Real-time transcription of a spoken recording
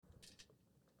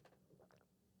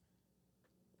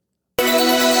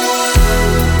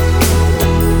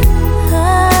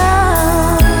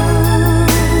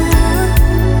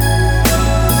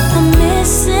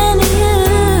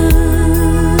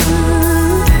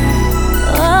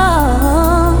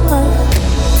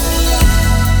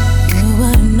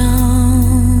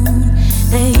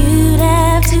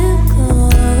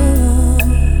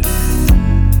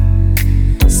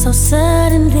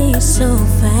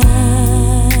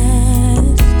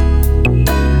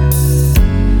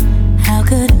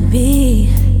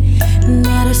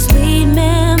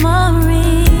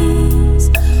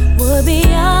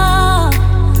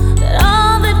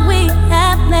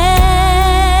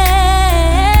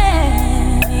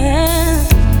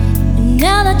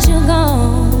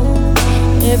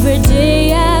Every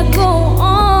day I go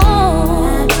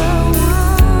on,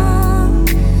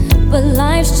 but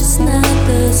life's just not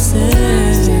the same.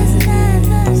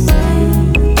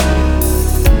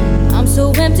 I'm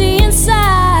so empty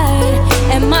inside,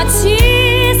 and my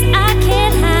tears I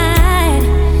can't hide.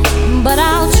 But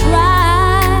I'll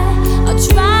try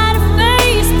to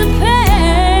face the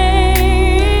pain,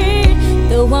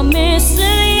 though I'm missing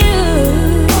you.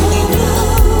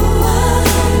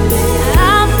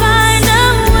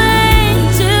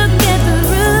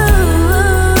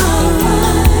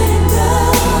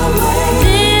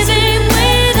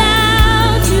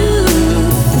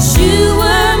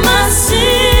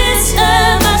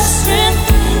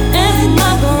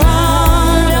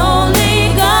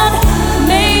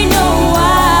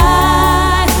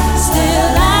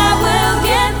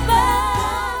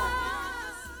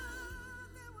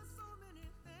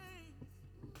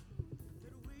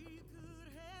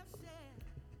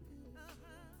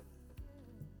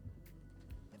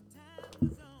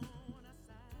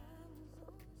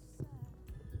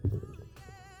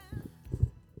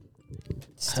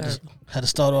 Had to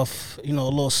start off, a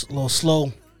little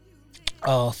slow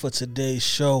for today's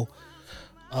show.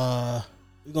 We're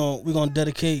gonna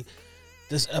dedicate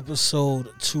this episode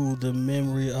to the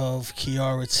memory of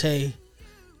Kiara Tay,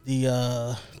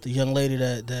 the young lady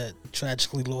that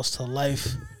tragically lost her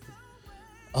life.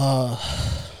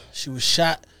 She was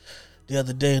shot the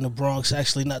other day in the Bronx,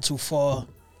 actually not too far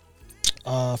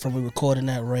from me recording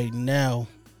that right now.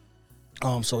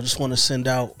 So I just want to send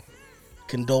out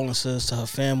condolences to her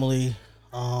family,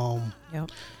 and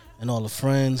all the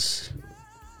friends.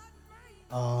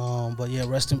 But yeah,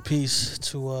 rest in peace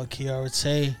to Kiara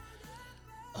Tay.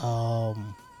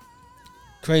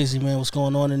 Crazy, man, what's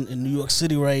going on in New York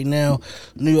City right now.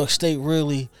 New York State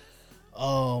really,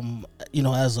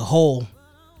 as a whole,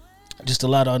 just a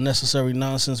lot of unnecessary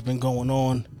nonsense been going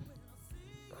on.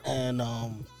 And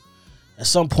at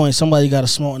some point, somebody got to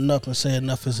smarten up and say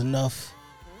enough is enough.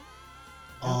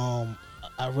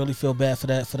 I really feel bad for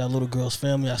that little girl's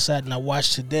family. I sat and I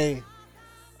watched today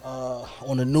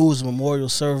on the news memorial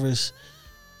service,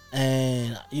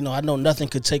 and I know nothing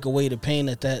could take away the pain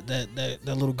that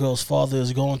little girl's father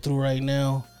is going through right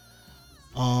now.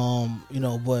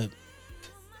 But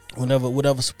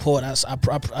whatever support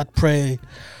I pray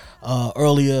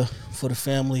earlier for the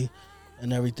family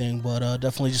and everything. But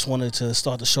definitely just wanted to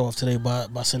start the show off today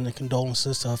by sending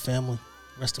condolences to her family.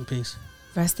 Rest in peace.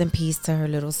 Rest in peace to her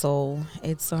little soul.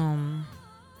 It's every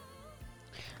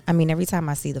time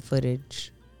I see the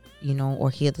footage, or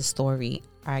hear the story,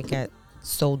 I get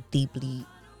so deeply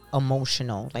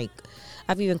emotional. Like,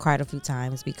 I've even cried a few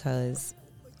times because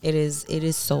it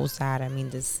is so sad.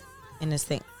 This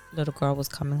innocent little girl was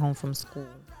coming home from school,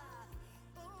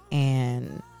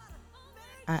 and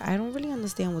I don't really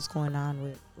understand what's going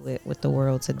on with the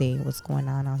world today. What's going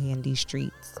on out here in these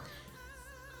streets?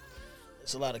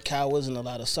 It's a lot of cowards and a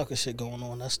lot of sucker shit going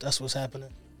on. That's what's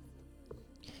happening.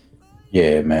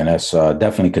 Yeah, man, that's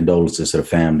definitely condolences to the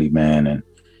family, man. And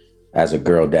as a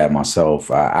girl dad myself,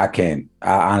 I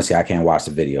honestly can't watch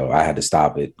the video. I had to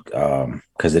stop it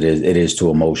because it is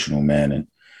too emotional, man. And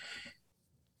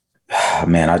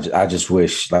man, I just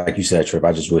wish, like you said, Trip,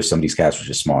 I just wish some of these cats were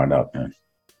just smarting up, man.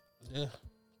 Yeah,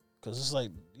 because it's like,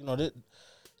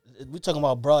 we talking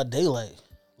about broad daylight.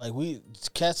 Like,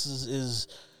 cats is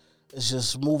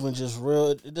just moving just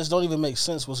real. It just don't even make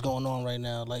sense what's going on right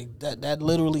now. Like, that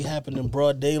literally happened in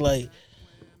broad daylight.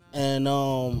 And, you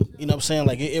know what I'm saying?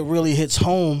 Like, it really hits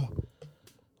home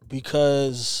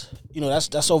because,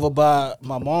 that's over by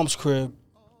my mom's crib.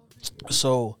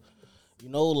 So,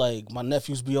 like, my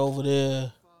nephews be over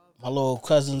there. My little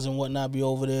cousins and whatnot be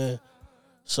over there.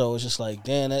 So it's just like,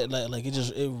 damn, it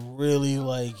really,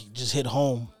 like, just hit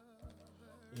home.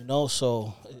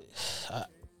 So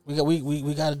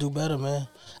we got to do better, man.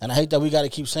 And I hate that we got to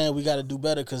keep saying we got to do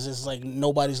better because it's like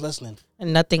nobody's listening.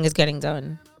 And nothing is getting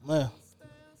done. Man.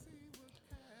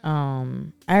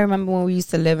 I remember when we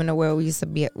used to live in a world, we'd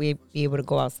be able to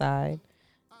go outside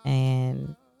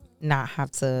and not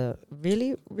have to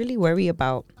really, really worry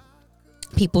about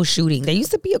people shooting. There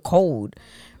used to be a code,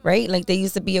 right? Like, there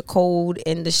used to be a code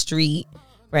in the street,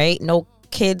 right? No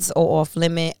kids are off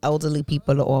limit. Elderly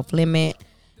people are off limit.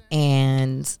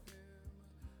 And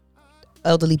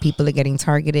elderly people are getting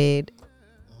targeted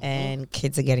and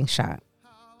kids are getting shot.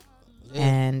 Yeah.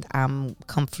 And I'm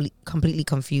completely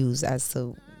confused as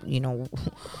to,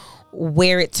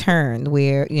 where it turned,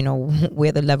 where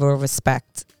the level of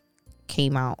respect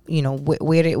came out.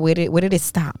 Where did it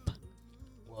stop?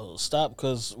 Well, stop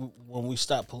because when we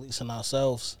stop policing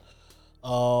ourselves,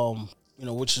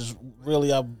 which is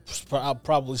really, I'll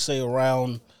probably say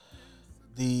around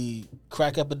the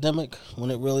crack epidemic,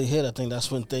 when it really hit, I think that's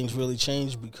when things really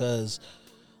changed, because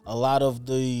a lot of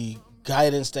the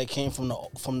guidance that came from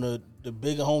the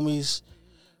bigger homies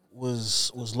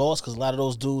was lost, because a lot of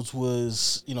those dudes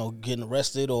was, you know, getting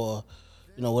arrested or,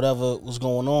 you know, whatever was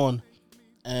going on,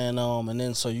 and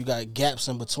then so you got gaps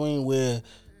in between where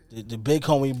the big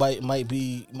homie might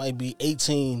be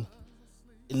 18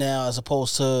 now, as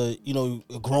opposed to, you know,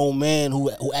 a grown man who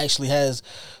actually has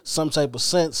some type of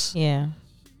sense. Yeah.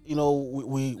 You know,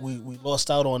 we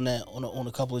lost out on that on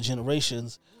a couple of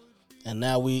generations, and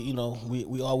now we are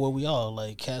where we are.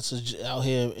 Like, cats is out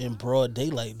here in broad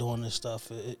daylight doing this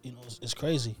stuff. It's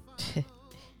crazy.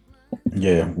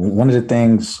 Yeah, one of the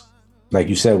things, like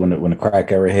you said, when the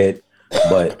crack era hit,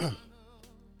 but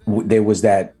there was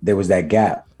that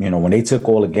gap. You know, when they took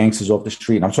all the gangsters off the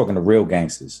street, and I'm talking the real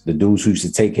gangsters, the dudes who used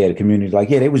to take care of the community.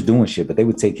 Like, yeah, they was doing shit, but they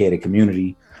would take care of the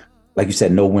community. Like you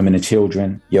said, no women and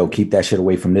children. Yo, keep that shit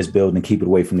away from this building. Keep it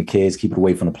away from the kids. Keep it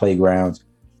away from the playgrounds.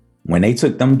 When they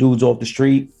took them dudes off the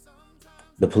street,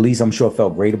 the police, I'm sure,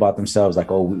 felt great about themselves. Like,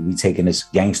 oh, we taking this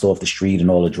gangster off the street and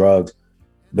all the drugs.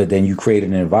 But then you created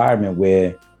an environment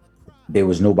where there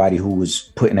was nobody who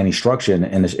was putting any structure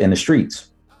in the streets.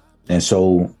 And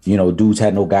so, you know, dudes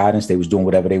had no guidance. They was doing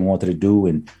whatever they wanted to do.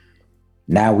 And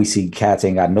now we see cats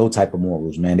ain't got no type of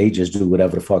morals, man. They just do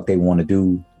whatever the fuck they want to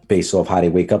do based off how they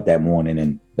wake up that morning.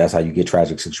 And that's how you get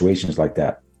tragic situations like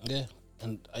that. Yeah.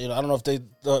 And, you know, I don't know if they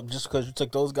thought just because you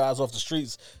took those guys off the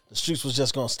streets was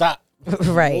just going to stop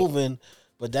right moving.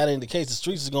 But that ain't the case. The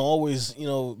streets is going to always, you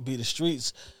know, be the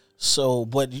streets. So,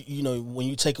 but, you know, when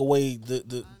you take away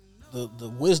the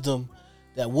wisdom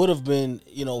that would have been,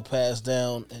 you know, passed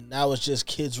down, and now it's just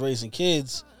kids raising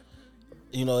kids,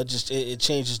 you know, it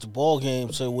changes the ball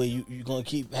game. So where you're going to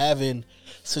keep having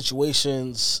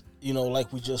situations, you know,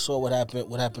 like we just saw what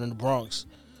happened in the Bronx,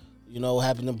 you know, what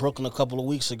happened in Brooklyn a couple of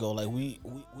weeks ago. Like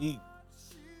we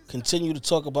continue to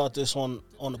talk about this on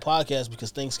the podcast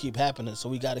because things keep happening, so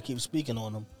we got to keep speaking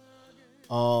on them.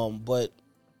 But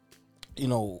you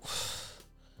know,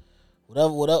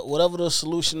 whatever the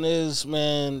solution is,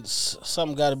 man,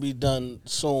 something got to be done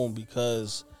soon,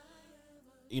 because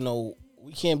you know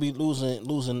we can't be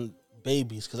losing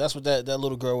babies, because that's what that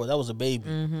little girl was. That was a baby.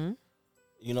 Mm-hmm.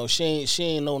 You know, she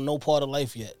ain't know no part of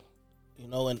life yet. You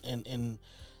know, and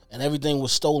everything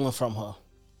was stolen from her.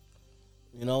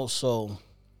 You know, so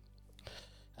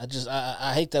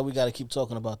I hate that we got to keep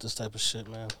talking about this type of shit,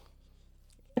 man.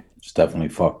 It's definitely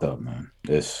fucked up, man.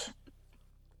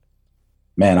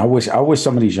 Man, I wish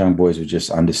some of these young boys would just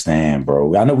understand,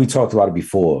 bro. I know we talked about it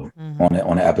before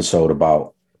on the episode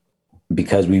about,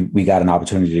 because we got an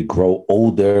opportunity to grow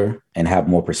older and have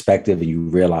more perspective, and you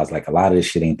realize like a lot of this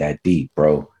shit ain't that deep,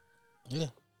 bro. Yeah.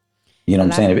 You know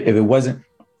what I'm saying?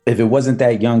 If it wasn't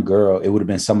that young girl, it would have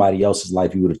been somebody else's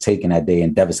life you would have taken that day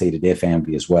and devastated their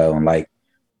family as well. And like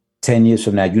 10 years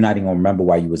from now, you're not even gonna remember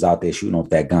why you was out there shooting off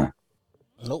that gun.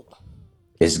 Nope.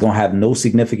 It's going to have no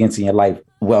significance in your life.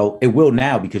 Well, it will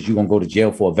now, because you're going to go to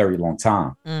jail for a very long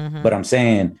time. Mm-hmm. But I'm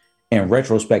saying, in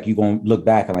retrospect, you're going to look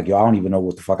back and like, yo, I don't even know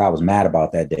what the fuck I was mad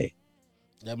about that day.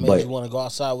 That made you want to go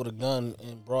outside with a gun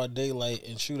in broad daylight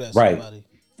and shoot at somebody.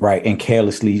 Right. And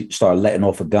carelessly start letting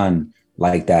off a gun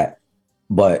like that.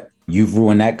 But you've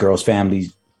ruined that girl's family.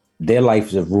 Their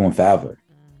lives are ruined forever.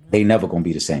 Mm-hmm. They never going to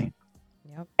be the same.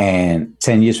 Yep. And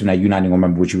 10 years from now, you're not even going to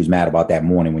remember what you was mad about that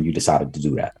morning when you decided to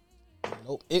do that.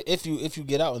 Nope. If you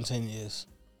get out in 10 years.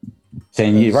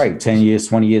 10 years, right. 10 years,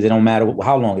 20 years. It don't matter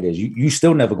how long it is. You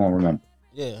still never going to remember.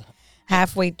 Yeah.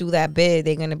 Halfway through that bid,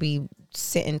 they're going to be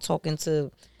sitting talking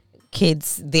to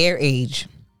kids their age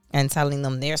and telling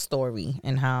them their story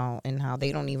and how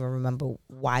they don't even remember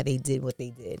why they did what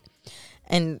they did.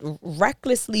 And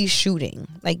recklessly shooting.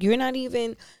 Like you don't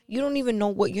even know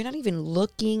what, you're not even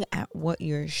looking at what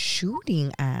you're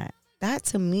shooting at. That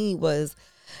to me was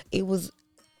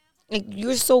like,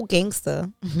 you're so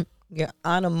gangster. You're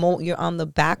on the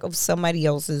back of somebody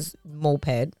else's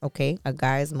moped, okay? A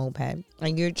guy's moped.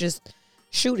 And you're just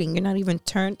shooting. You're not even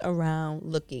turned around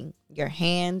looking. Your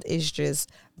hand is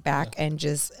just back and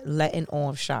just letting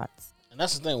off shots. And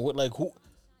that's the thing. Like,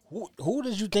 who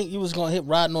did you think you was gonna hit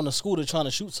riding on a scooter trying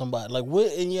to shoot somebody? Like,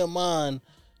 what in your mind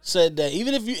said that?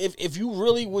 Even if you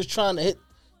really was trying to hit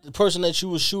the person that you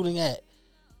was shooting at,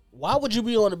 why would you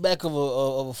be on the back of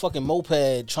a fucking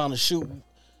moped trying to shoot?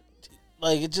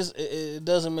 Like, it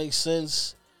doesn't make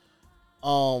sense.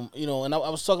 You know, and I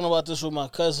was talking about this with my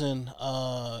cousin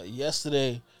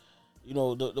yesterday. You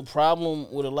know, the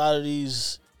problem with a lot of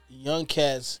these young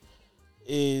cats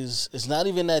is it's not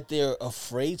even that they're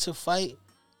afraid to fight,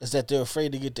 it's that they're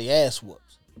afraid to get their ass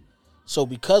whooped. So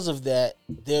because of that,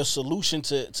 their solution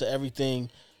to everything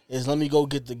is let me go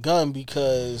get the gun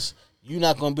because you're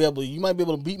not going to be able. You might be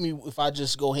able to beat me if I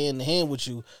just go hand in hand with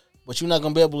you, but you're not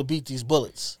going to be able to beat these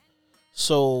bullets.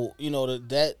 So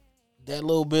that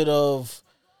little bit of,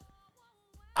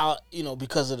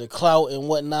 because of the clout and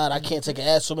whatnot, I can't take an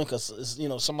ass from it because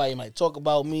somebody might talk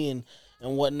about me and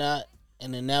whatnot.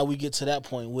 And then now we get to that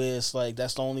point where it's like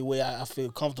that's the only way I feel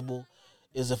comfortable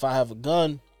is if I have a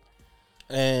gun.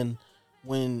 And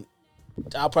when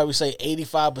I'll probably say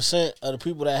 85% of the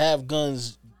people that have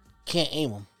guns can't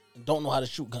aim them and don't know how to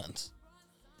shoot guns.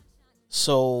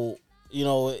 So,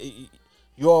 you're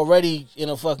already in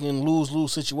a fucking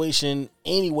lose-lose situation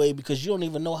anyway because you don't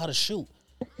even know how to shoot.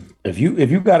 If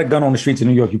you got a gun on the streets of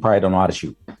New York, you probably don't know how to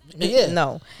shoot. Yeah.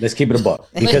 No. Let's keep it a buck.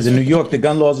 Because in New York, the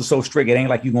gun laws are so strict. It ain't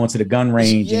like you going to the gun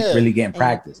range and really getting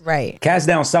practice. Right. Cats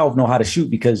down south know how to shoot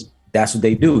because that's what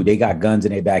they do. They got guns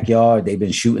in their backyard. They've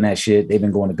been shooting that shit. They've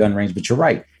been going to gun range. But you're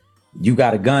right. You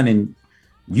got a gun and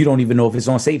you don't even know if it's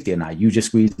on safety or not. You just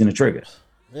squeezed in the trigger.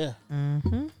 Yeah.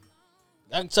 Mm-hmm.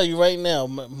 I can tell you right now,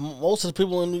 most of the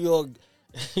people in New York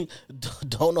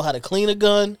don't know how to clean a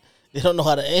gun. They don't know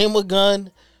how to aim a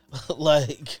gun.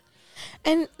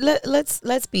 And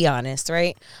let's be honest,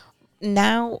 right?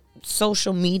 Now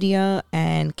social media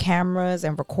and cameras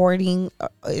and recording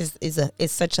is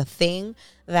such a thing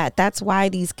that's why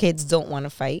these kids don't want to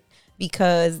fight,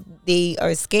 because they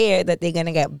are scared that they're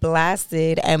gonna get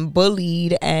blasted and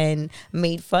bullied and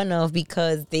made fun of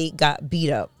because they got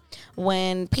beat up.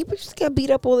 When people used to get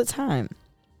beat up all the time.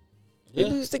 Yeah.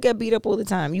 People used to get beat up all the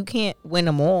time. You can't win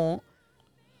them all.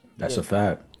 That's a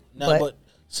fact. Now, but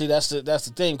see, that's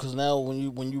the thing, because now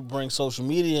when you bring social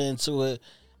media into it,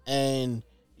 and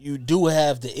you do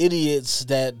have the idiots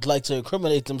that like to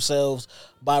incriminate themselves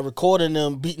by recording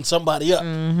them beating somebody up.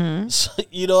 Mm-hmm. So,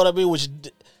 you know what I mean? Which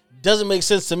doesn't make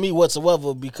sense to me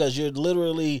whatsoever, because you're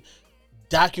literally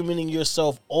documenting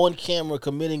yourself on camera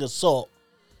committing assault.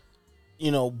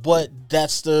 But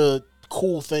that's the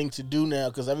cool thing to do now,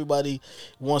 because everybody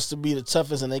wants to be the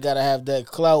toughest and they got to have that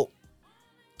clout.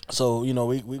 So,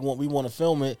 we want to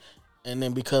film it, and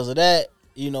then because of that,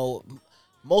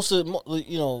 most of a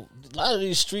lot of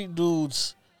these street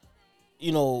dudes,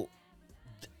 they're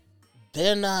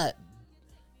not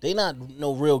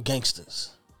no real gangsters.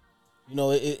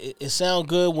 It sounds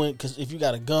good because if you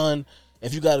got a gun,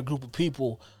 if you got a group of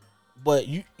people, but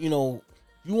you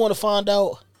want to find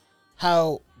out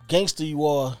how gangster you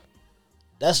are.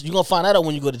 You're gonna find that out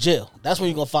when you go to jail. That's when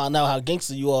you're gonna find out how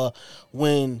gangster you are,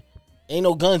 when ain't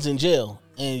no guns in jail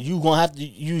and you gonna have to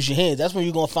use your hands. That's when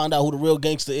you're gonna find out who the real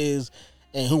gangster is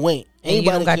and who ain't. And you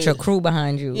don't got your crew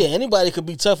behind you. Yeah, anybody could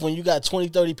be tough when you got 20,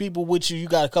 30 people with you. You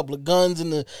got a couple of guns in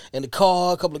the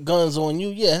car, a couple of guns on you.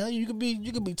 Yeah, you could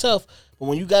be tough. But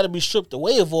when you got to be stripped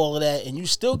away of all of that and you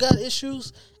still got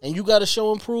issues and you got to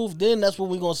show and prove, then that's when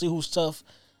we're gonna see who's tough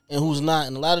and who's not.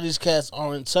 And a lot of these cats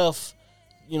aren't tough.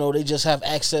 They just have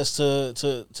access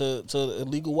to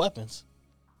illegal weapons.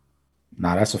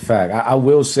 Nah, that's a fact. I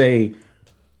will say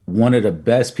one of the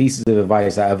best pieces of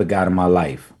advice I ever got in my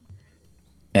life,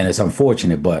 and it's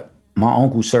unfortunate, but my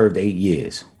uncle served 8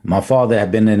 years. My father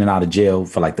had been in and out of jail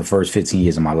for like the first 15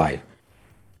 years of my life.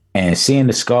 And seeing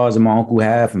the scars that my uncle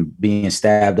had from being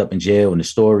stabbed up in jail and the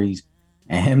stories,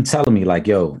 and him telling me like,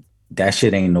 yo, that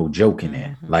shit ain't no joke in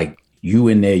there. Mm-hmm. Like, you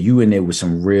in there with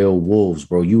some real wolves,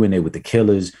 bro. You in there with the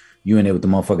killers. You in there with the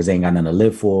motherfuckers that ain't got nothing to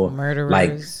live for. Murderers.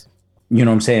 Like, you know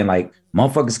what I'm saying? Like,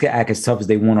 motherfuckers can act as tough as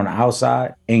they want on the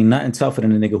outside. Ain't nothing tougher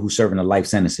than a nigga who's serving a life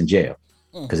sentence in jail.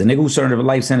 Because a nigga who's serving a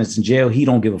life sentence in jail, he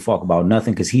don't give a fuck about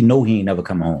nothing because he know he ain't never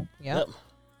coming home. Yep.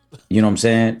 You know what I'm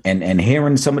saying? And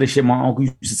hearing some of the shit my uncle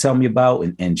used to tell me about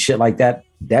and shit like that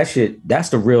shit, that's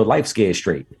the real life scared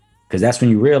straight. Because that's when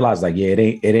you realize, like, yeah,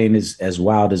 it ain't as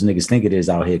wild as niggas think it is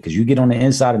out here. Because you get on the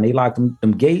inside and they lock them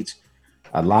gates,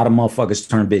 a lot of motherfuckers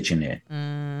turn bitch in there.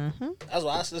 Mm-hmm. That's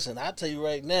why I tell you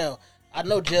right now, I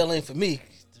know jail ain't for me.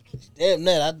 Damn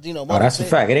that, Oh, that's a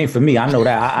fact. It ain't for me. I know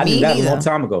that. I knew that a long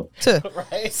time ago.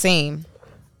 Right? Same.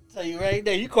 Tell you right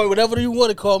there, you call me whatever you want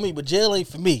to call me, but jail ain't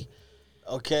for me.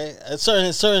 Okay,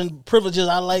 certain privileges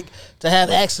I like to have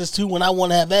access to when I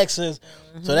want to have access.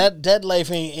 Mm-hmm. So that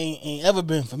life ain't ever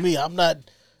been for me. I'm not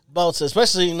about to,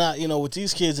 especially not with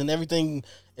these kids and everything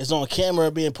is on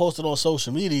camera being posted on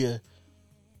social media.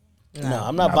 No,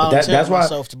 I'm not volunteering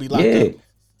myself to be locked up.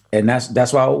 And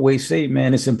that's why I always say,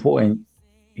 man, it's important.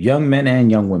 Young men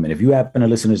and young women, if you happen to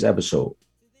listen to this episode,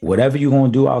 whatever you're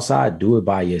gonna do outside, do it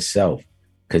by yourself.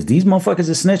 Because these motherfuckers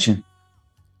are snitching.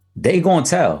 They gonna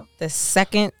tell. The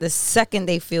second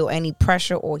they feel any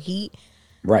pressure or heat,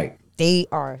 right, they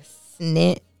are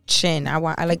snitching. chin. I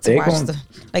like to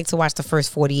watch the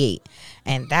first 48,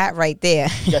 and that right there.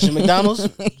 You got your McDonald's?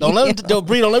 Don't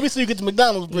let me see you get to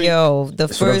McDonald's, Bree. Yo, the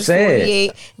first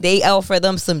 48, they offer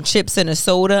them some chips and a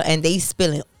soda, and they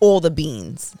spilling all the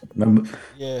beans.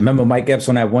 Remember Mike Epps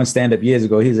on that one stand up years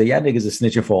ago? He said, "Y'all niggas are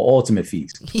snitching for ultimate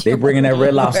feast. They bringing that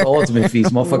Red Lobster ultimate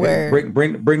feast, motherfucker.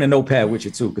 Bring the notepad with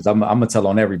you too, because I'm gonna tell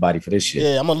on everybody for this shit.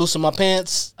 Yeah, I'm gonna loosen my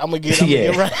pants. I'm gonna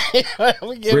get right.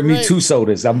 Bring me 2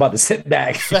 sodas. I'm about to sit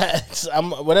back. Facts.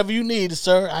 Whatever you need,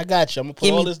 sir. I got you. I'm gonna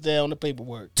put all this down on the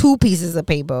paperwork. 2 pieces of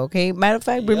paper, okay? Matter of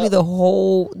fact, bring me the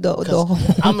whole.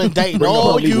 I'm indicting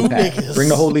all you niggas. Bring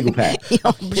the whole legal pack.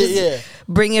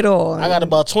 Bring it all. I got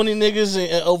about 20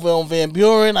 niggas over on Van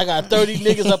Buren. I got 30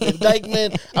 niggas up in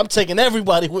Dykeman. I'm taking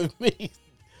everybody with me.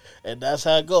 And that's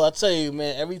how it go. I tell you,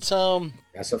 man, every time.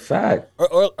 That's a fact.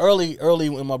 Early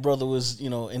when my brother was,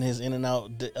 in his in and out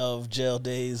of jail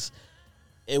days,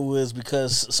 it was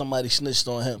because somebody snitched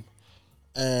on him.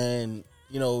 And,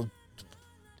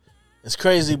 it's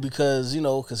crazy because,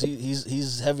 because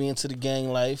he's heavy into the gang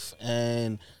life.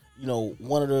 And,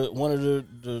 one of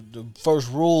the first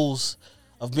rules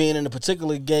of being in a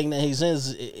particular gang that he's in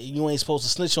is you ain't supposed to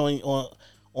snitch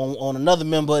on another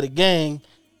member of the gang.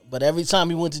 But every time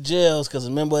he went to jail, it's because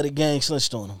a member of the gang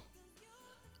snitched on him.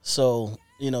 So,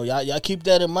 y'all keep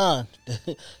that in mind.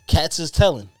 Cats is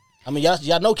telling. I mean,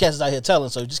 y'all know cats is out here telling,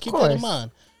 so just keep that in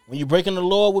mind. When you're breaking the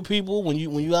law with people, when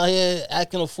you out here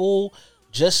acting a fool,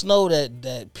 just know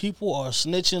that people are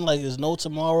snitching like there's no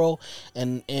tomorrow.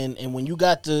 And when you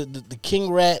got the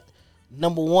king rat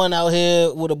 #1 out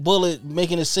here with a bullet,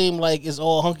 making it seem like it's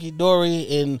all hunky dory,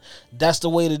 and that's the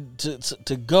way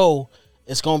to go.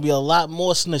 It's gonna be a lot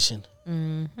more snitching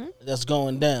that's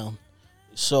going down.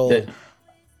 So,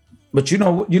 but you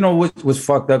know what's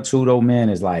fucked up too, though, man,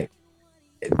 is like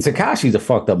Tekashi's a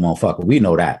fucked up motherfucker. We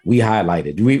know that. We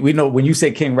highlighted. We know when you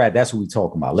say King Rat, that's what we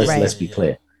talking about. Let's be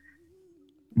clear.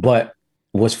 But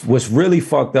what's really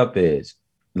fucked up is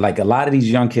like a lot of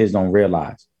these young kids don't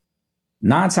realize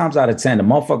 9 times out of 10, the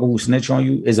motherfucker who snitch on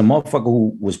you is a motherfucker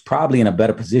who was probably in a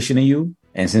better position than you.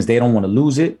 And since they don't want to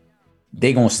lose it,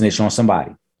 they gonna snitch on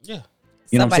somebody. Yeah.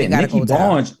 You know what I'm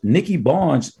saying? Nicky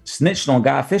Barnes snitched on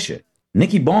Guy Fisher.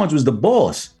 Nicky Barnes was the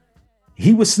boss.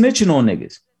 He was snitching on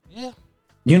niggas. Yeah.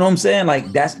 You know what I'm saying?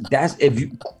 Like that's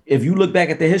if you look back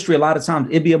at the history, a lot of times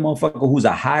it'd be a motherfucker who's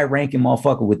a high-ranking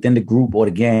motherfucker within the group or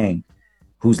the gang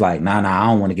who's like, nah, I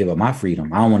don't want to give up my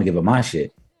freedom. I don't want to give up my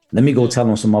shit. Let me go tell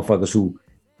on some motherfuckers who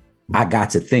I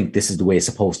got to think this is the way it's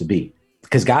supposed to be.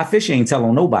 Because Guy Fisher ain't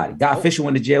telling nobody. Guy Fisher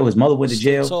went to jail. His mother went to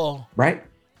jail. Right?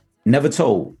 Never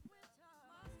told.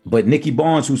 But Nicky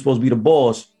Barnes, who's supposed to be the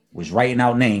boss, was writing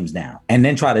out names down. And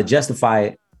then try to justify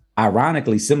it,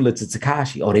 ironically, similar to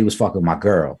Tekashi. Oh, they was fucking my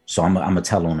girl. So I'm going to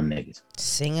tell on them niggas.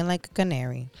 Singing like a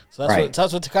canary. So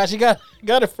that's what Tekashi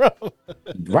got it from.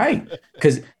 Right.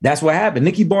 Because that's what happened.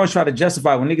 Nicky Barnes tried to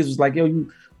justify when niggas was like, yo,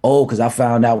 because I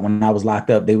found out when I was locked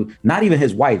up, they were not even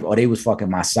his wife, or they was fucking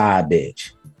my side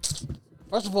bitch.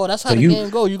 First of all, that's how the game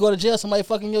go. You go to jail, somebody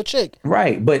fucking your chick.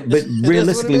 Right, but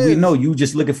realistically, we know you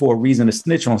just looking for a reason to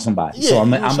snitch on somebody. Yeah, so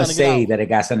I'm gonna say that it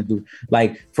got something to do.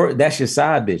 Like, that's your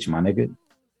side bitch, my nigga.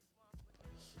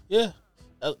 Yeah,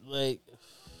 like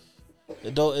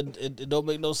it don't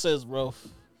make no sense, bro.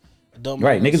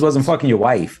 Right, niggas wasn't fucking your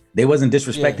wife. They wasn't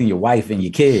disrespecting your wife and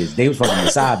your kids. They was fucking your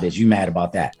side bitch. You mad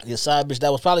about that? Your side bitch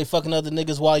that was probably fucking other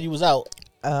niggas while you was out.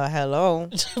 Hello,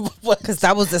 because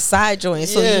that was the side joint,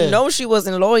 so you know she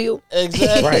wasn't loyal.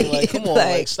 Exactly. Right. Like, come on,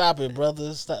 like stop it,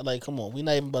 brother. Stop. Like, come on, we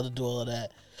not even about to do all of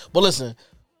that. But listen,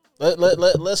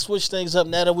 let's switch things up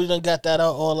now that we done got that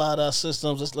all out of our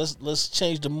systems. Let's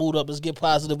change the mood up. Let's get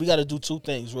positive. We got to do 2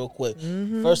 things real quick.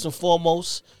 First and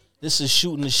foremost, this is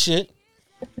shooting the shit.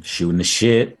 Shooting the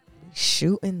shit.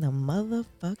 Shooting the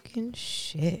motherfucking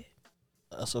shit.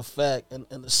 That's a fact. And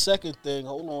the second thing,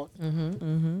 hold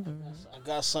on. I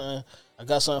got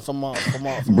something from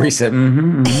my Bree said,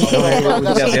 I'm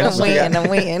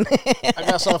waiting. I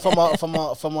got something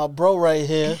from my bro right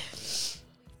here.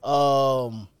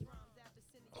 Hold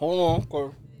on,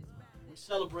 we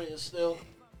celebrating still.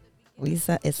 It's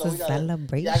a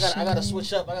celebration. Yeah, I gotta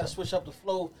switch up. I gotta switch up the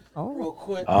flow real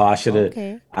quick. Oh, I should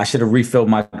have refilled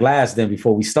my glass then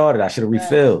before we started. I should have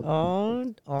refilled.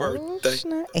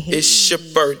 Birthday. It's your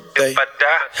birthday. If I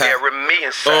die, carry me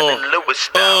inside the Louis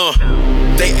style.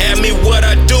 They ask me what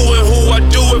I do and who I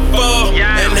do it for,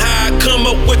 and how I come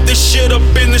up with this shit up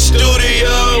in the studio.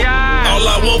 All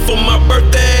I want for my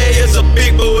birthday is a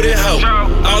big booty hoe.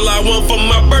 All I want for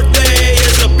my birthday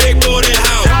is a big booty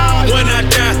hoe. When I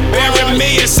die, bury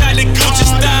me inside the Gucci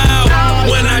style.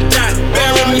 When I die,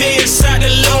 bury me inside the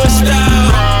Louis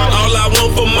style. All I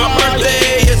want for my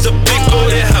birthday is a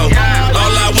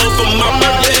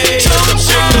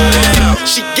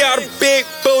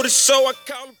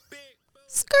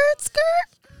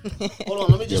Hold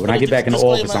on, let me just. When I get back in the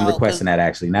office, I'm requesting that.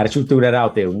 Actually, now that you threw that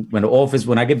out there,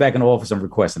 when I get back in the office, I'm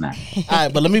requesting that. All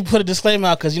right, but let me put a disclaimer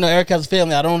out because Eric has a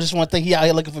family. I don't just want to think he out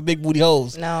here looking for big booty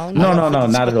hoes. No, not at all,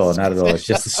 not at all. It's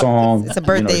just a song. It's a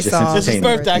birthday song. It's his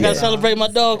birthday. I gotta celebrate my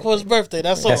dog for his birthday.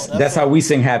 That's all. That's how we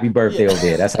sing happy birthday over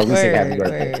there. That's how we sing happy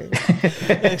birthday.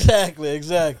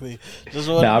 Exactly.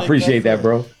 I appreciate that,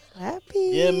 bro.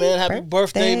 Happy man. Happy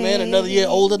birthday, man. Another year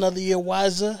older, another year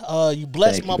wiser. You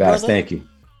blessed, my brother. Thank you.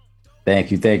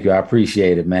 Thank you. I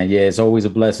appreciate it, man. Yeah, it's always a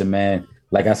blessing, man.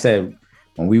 Like I said,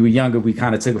 when we were younger, we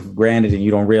kind of took it for granted, and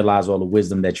you don't realize all the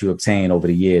wisdom that you obtain over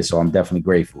the years. So I'm definitely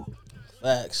grateful.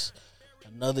 Facts.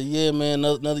 Another year, man.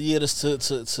 Another year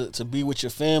to be with your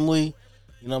family.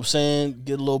 You know what I'm saying?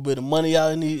 Get a little bit of money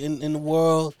out in the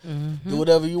world. Mm-hmm. Do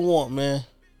whatever you want, man.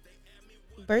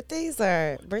 Birthdays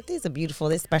are beautiful.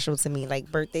 They're special to me.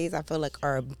 Like, birthdays, I feel like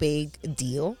are a big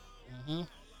deal. Mm-hmm.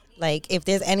 Like, if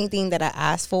there's anything that I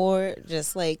ask for,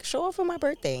 just like show up for my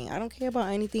birthday. I don't care about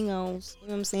anything else. You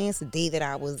know what I'm saying? It's the day that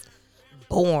I was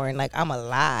born. Like, I'm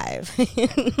alive. We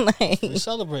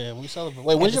celebrate.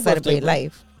 Wait, when's your birthday? Celebrate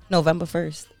life. November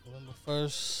 1st. November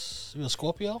 1st. You a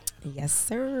Scorpio? Yes,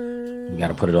 sir. We got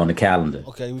to put it on the calendar.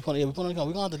 Okay, we put it on the calendar.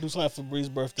 We're going to have to do something for Bree's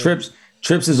birthday.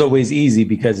 Trips is always easy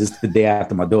because it's the day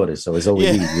after my daughter, so it's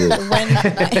always easy.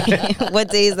 What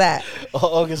day is that?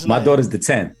 August 9th. My daughter's the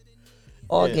 10th.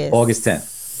 August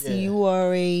 10th. Yeah. You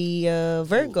are a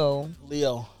Virgo.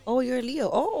 Leo. Oh, you're a Leo.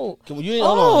 Oh.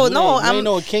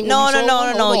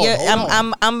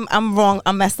 I'm wrong.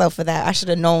 I'm messed up for that. I should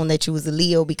have known that you was a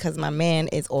Leo because my man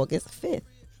is August 5th.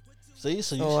 So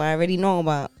I already know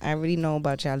about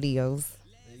y'all Leos.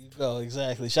 There you go.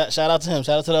 Exactly. Shout out to him.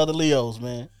 Shout out to the other Leos,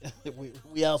 man.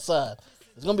 we outside.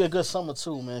 It's gonna be a good summer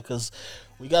too, man, because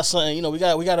we got something. We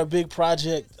got a big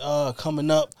project coming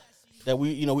up that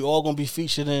we all gonna be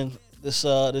featured in this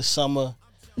summer,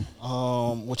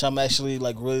 which I'm actually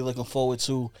like really looking forward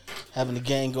to, having the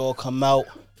gang all come out,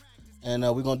 and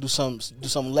we're gonna do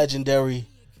something legendary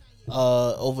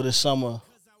over the summer,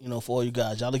 for all you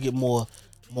guys. Y'all to get more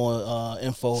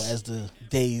info as the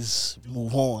days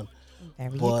move on.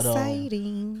 Very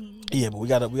exciting. But we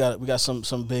got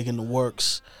some big in the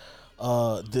works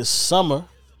this summer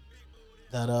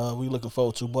that we looking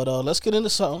forward to. But let's get into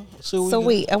something.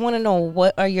 Wait, I want to know,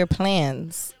 what are your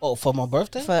plans? Oh, for my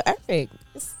birthday? For Eric.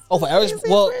 For Eric's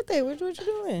birthday. What you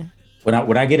doing?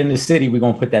 When I get in the city, we're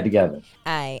gonna put that together.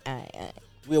 Wait, can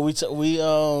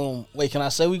I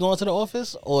say we going to the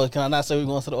office, or can I not say we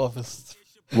going to the office?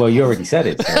 Well, you already said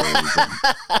it. So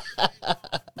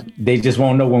they just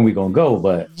won't know when we're going to go,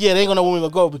 but... Yeah, they ain't going to know when we're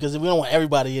going to go because we don't want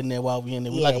everybody in there while we in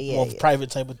there. We more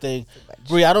private type of thing.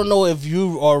 Bree, I don't know if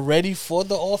you are ready for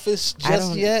the office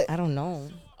yet. I don't know.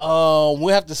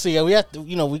 We have to see. We have to,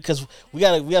 because we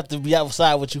have to be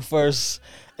outside with you first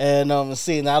and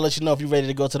see. And I'll let you know if you're ready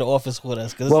to go to the office with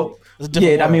us.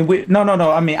 I mean,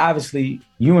 no. I mean, obviously,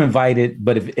 you invited,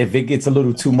 but if it gets a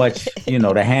little too much,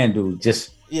 to handle,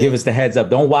 just... Yeah. Give us the heads up.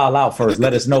 Don't wild out first.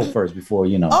 Let us know first before,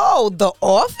 Oh, the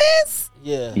office?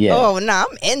 Yeah. Oh, no, I'm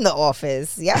in the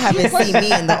office. Y'all haven't seen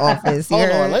me in the office. Hold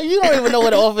on. You don't even know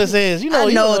what the office is.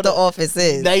 I know what the office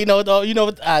is. Now you know what?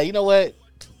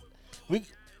 We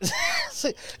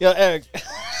Yo, Eric.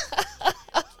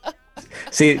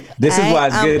 See, this is why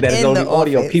it's good that it's only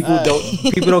audio. People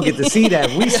don't get to see that.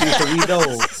 We see it, so we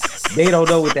know. They don't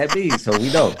know what that means, so we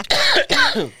know.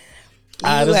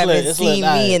 You haven't seen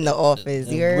me in the office.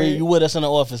 You with us in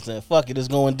the office then. Fuck it, it's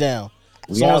going down.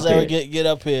 As soon as Eric get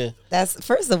up here. That's,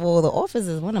 first of all, the office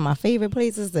is one of my favorite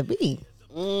places to be.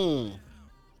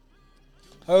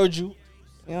 Heard you.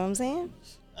 You know what I'm saying?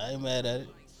 I ain't mad at it.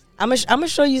 I'm gonna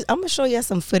show you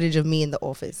some footage of me in the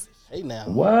office. Hey now.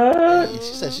 What? Hey,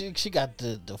 she said she got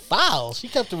the files. She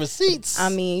kept the receipts. I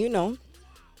mean,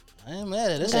 I ain't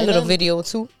mad at it. A little video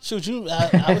too. Shoot,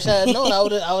 I wish I had known. I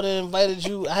would have invited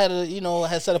you. I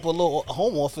had set up a little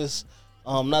home office,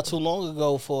 not too long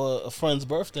ago for a friend's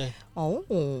birthday. Oh.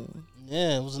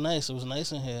 Yeah, it was nice. It was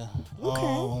nice in here.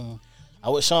 Okay. I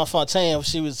with Sean Fontaine.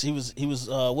 He was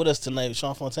with us tonight.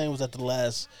 Sean Fontaine was at the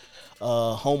last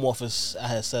home office I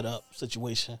had set up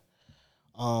situation.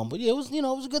 But yeah, it was it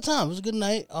was a good time. It was a good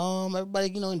night.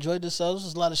 Everybody enjoyed themselves.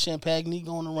 There's a lot of champagne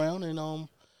going around, and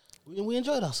we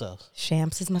enjoyed ourselves.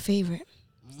 Champs is my favorite.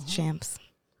 Mm-hmm. Champs,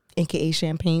 aka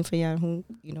champagne for y'all who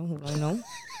don't know.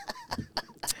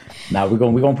 Now we're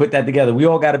gonna put that together. We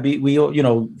all got to be.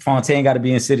 Fontaine got to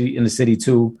be in the city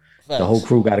too. Facts. The whole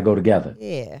crew got to go together.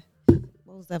 Yeah,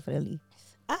 most definitely.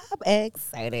 I'm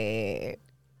excited.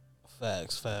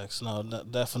 Facts. No,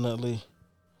 definitely.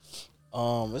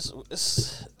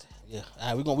 It's Yeah.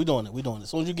 All right, we doing it. As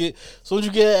soon as you get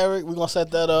Eric, we're gonna set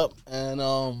that up and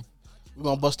we're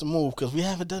gonna bust a move because we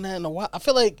haven't done that in a while. I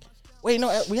feel like we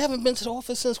haven't been to the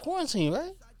office since quarantine,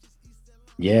 right?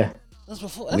 Yeah. That's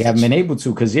before. We haven't been able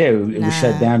to because it was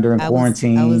shut down during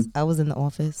quarantine. I was in the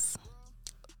office.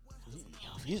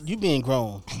 You being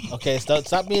grown, okay?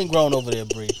 Stop being grown over there,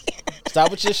 Bree.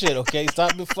 Stop with your shit, okay?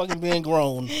 Stop fucking being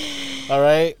grown. All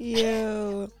right.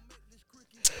 Yo,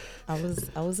 I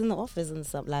was in the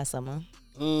office last summer.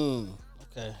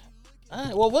 Okay. All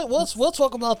right. Well, we'll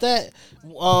talk about that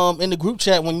in the group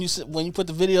chat when you put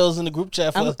the videos in the group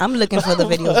chat. I'm looking for the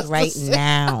videos right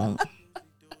now.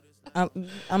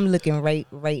 I'm looking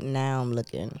right now. I'm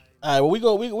looking. All right,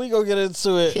 well we go get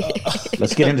into it.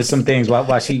 Let's get into some things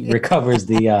while she recovers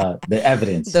the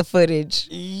evidence, the footage.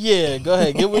 Yeah, go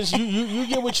ahead. Get what you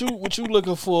get what you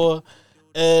looking for,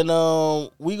 and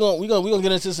we gonna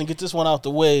get into this and get this one out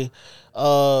the way.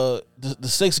 The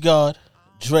sixth guard,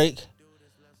 Drake.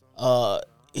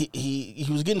 He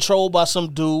was getting trolled by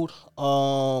some dude.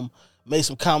 Made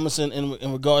some comments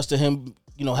in regards to him,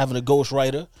 having a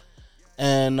ghostwriter,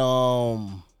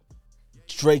 and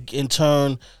Drake in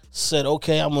turn said,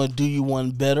 okay, I'm gonna do you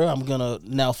one better. I'm gonna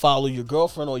now follow your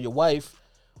girlfriend or your wife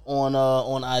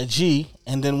on IG,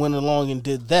 and then went along and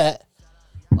did that.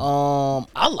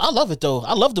 I love it though.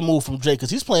 I love the move from Drake because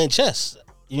he's playing chess.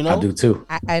 I do too.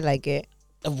 I like it.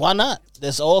 Why not?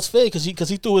 That's all it's fair because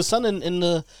he threw his son in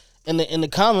the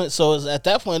comments. So it's, at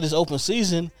that point, it's open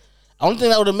season. The only thing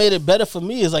that would have made it better for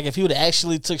me is like if he would have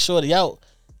actually took Shorty out.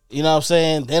 You know what I'm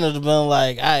saying? Then it'd have been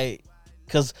like, all right.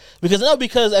 Because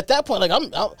at that point, like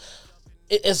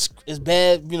it's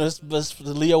bad, it's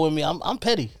Leo in me. I'm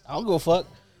petty. I don't give a fuck.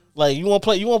 Like you want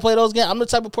to play those games. I'm the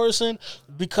type of person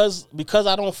because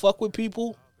I don't fuck with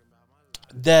people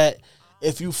that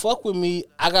if you fuck with me,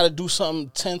 I gotta do something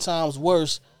 10 times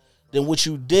worse than what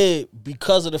you did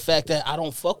because of the fact that I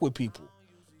don't fuck with people.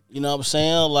 You know what I'm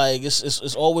saying? Like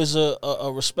it's always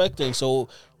a respect thing. So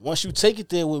once you take it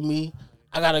there with me,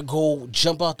 I gotta go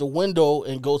jump out the window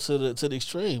and go to the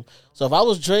extreme. So if I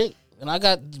was Drake and I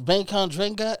got bank account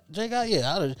Drake got,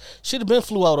 yeah, she'd have been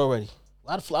flew out already.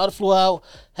 I'd have flew out,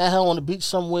 had her on the beach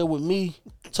somewhere with me,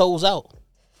 toes out.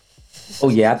 Oh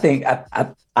yeah, I think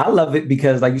I love it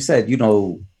because, like you said,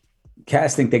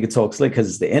 cats think they could talk slick because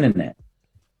it's the internet,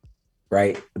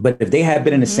 right? But if they had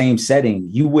been in the same setting,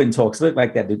 you wouldn't talk slick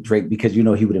like that to Drake because he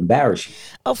would embarrass you.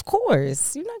 Of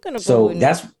course, you're not gonna. So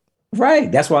that's.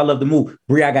 Right. That's why I love the move.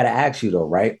 Bree, I got to ask you, though,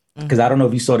 right? Because I don't know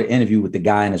if you saw the interview with the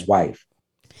guy and his wife.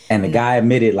 And the guy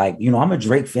admitted, like, I'm a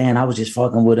Drake fan. I was just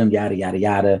fucking with him, yada, yada,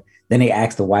 yada. Then they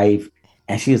asked the wife.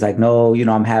 And she was like, no,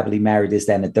 I'm happily married, this,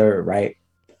 that, and the third, right?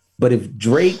 But if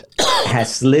Drake had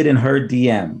slid in her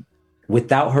DM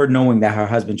without her knowing that her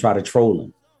husband tried to troll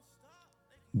him,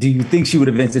 do you think she would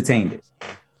have entertained it?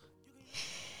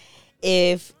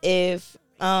 If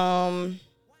I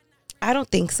don't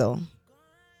think so.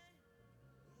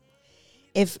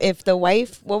 If the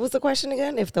wife, what was the question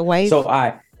again? If the wife, so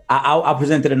I'll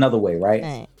present it another way,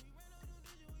 right?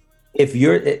 If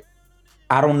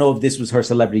I don't know if this was her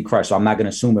celebrity crush, so I'm not gonna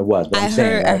assume it was. But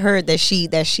I heard that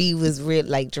she was real,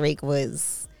 like Drake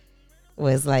was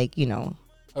like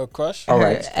her crush. All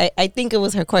right, I think it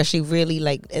was her crush. She really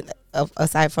like,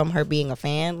 aside from her being a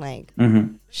fan, like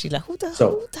she like who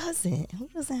doesn't.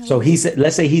 So he said,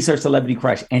 let's say he's her celebrity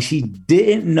crush, and she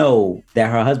didn't know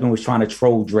that her husband was trying to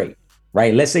troll Drake.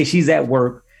 Right. Let's say she's at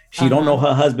work. She don't know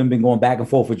her husband been going back and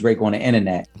forth with Drake on the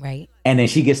internet. Right. And then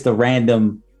she gets the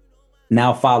random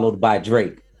now followed by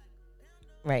Drake.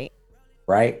 Right.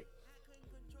 Right.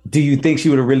 Do you think she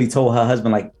would have really told her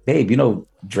husband, like, babe,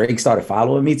 Drake started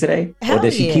following me today? Hell or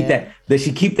does she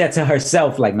keep that to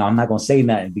herself? Like, no, I'm not going to say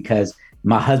nothing because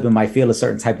my husband might feel a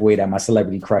certain type of way that my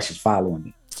celebrity crush is following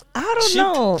me. I don't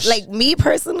know. Like me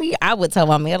personally, I would tell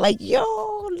my man, like, yo,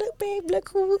 look, babe, look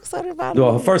who started following me.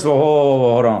 Well, first of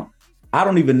all, hold on. I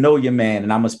don't even know your man,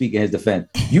 and I'm gonna speak in his defense.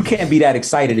 You can't be that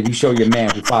excited if you show your man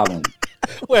who's following you.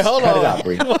 Wait, hold on. Cut it out,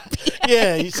 Bree.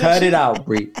 Yeah, cut it out,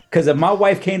 Bree. Because if my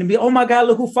wife came to me, oh my God,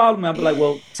 look who followed me. I'd be like,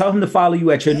 well, tell him to follow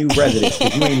you at your new residence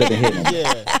because you ain't living here no more.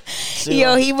 Yeah.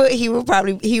 Yo, he would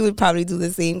probably do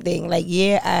the same thing. Like,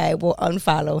 yeah, I will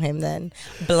unfollow him then,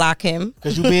 block him.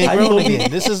 Because you being grown again.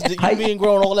 This is you being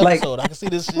grown all episode. I can see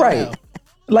this shit right now.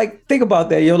 Like, think about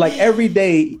that, yo. Like, every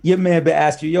day, your man been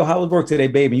asking you, yo, how was work today,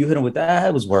 babe? And you hit him with,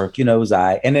 it was work, it was all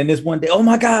right. And then this one day, oh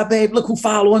my God, babe, look who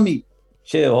following me.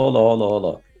 Chill, hold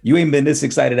on. You ain't been this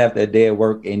excited after a day of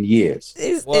work in years.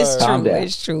 It's true.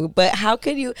 It's true. But how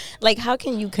can you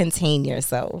contain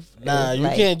yourself? Nah, you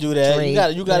can't do that.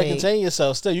 Drake, you gotta contain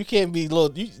yourself still. You can't be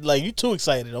you too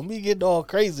excited. Don't be getting all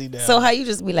crazy now. So how you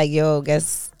just be like, yo,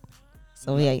 guess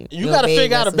So yeah, you got to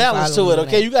figure out a balance to it,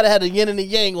 okay? You got to have the yin and the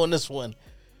yang on this one,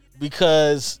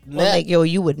 because like yo,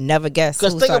 you would never guess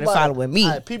who started following me.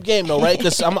 Right, peep game though, right?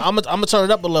 Because I'm gonna turn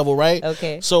it up a level, right?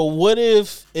 Okay. So what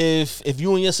if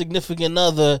you and your significant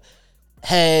other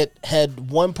had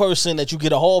one person that you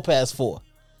get a hall pass for,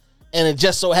 and it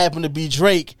just so happened to be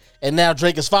Drake, and now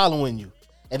Drake is following you,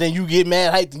 and then you get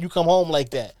mad hyped and you come home like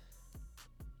that?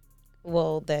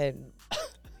 Well, then.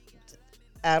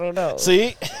 I don't know.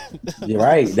 See? You're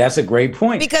right. That's a great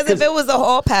point. Because if it was a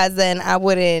hall pass, then I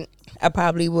would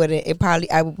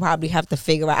probably have to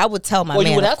figure out. I would tell my man,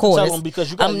 you would have of course. to tell him,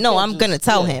 because I'm gonna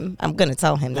tell him. I'm gonna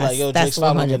tell him. That's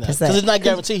 100%. Because it's not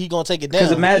guaranteed he's gonna take it down.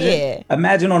 Because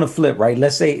imagine on the flip, right?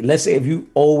 Let's say if you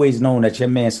always known that your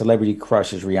man's celebrity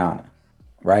crush is Rihanna,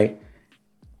 right?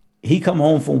 He come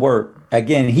home from work.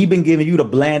 Again, he been giving you the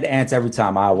bland answer every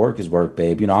time. Work is work,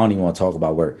 babe. You know, I don't even want to talk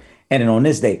about work. And then on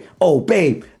this day, oh,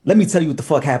 babe, let me tell you what the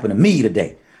fuck happened to me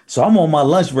today. So I'm on my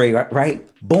lunch break, right?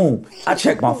 Boom. I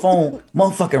check my phone.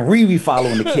 Motherfucking Riri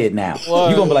following the kid now.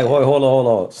 You're going to be like, hold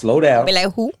on. Slow down. Be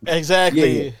like, who?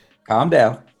 Exactly. Yeah. Calm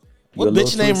down. What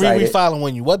bitch named Riri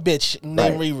following you? What bitch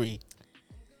named Riri?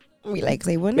 We like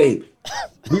say what? Babe,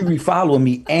 Riri following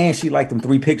me, and she liked them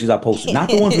 3 pictures I posted. Not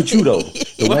the ones with you, though.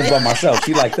 The ones by myself.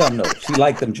 She liked them, though. She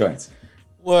liked them joints.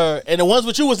 Word. And the ones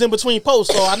with you was in between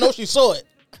posts, so I know she saw it.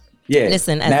 Yeah.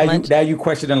 Listen, now you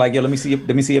questioning like, yo, let me see your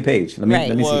page. Let me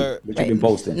see what you've been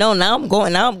posting. No, now I'm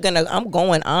going on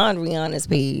Rihanna's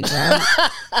page.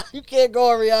 You can't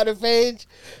go on Rihanna's page.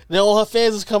 Then all her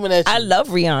fans is coming at you. I love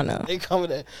Rihanna. They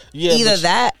coming at either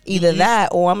that,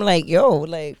 or I'm like, yo,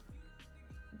 like,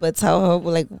 but tell her,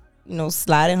 like, you know,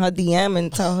 slide in her DM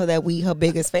and tell her that we her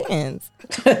biggest fans.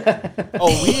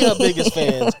 Oh, we her biggest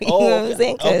fans. Oh, you know what I'm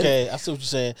saying? Okay, I see what you're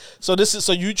saying.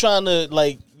 So you trying to,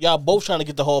 like, y'all both trying to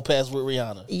get the hall pass with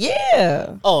Rihanna?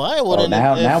 Yeah. Oh, I ain't want to.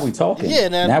 Now we talking. Yeah,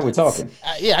 now we're talking.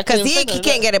 Yeah, because he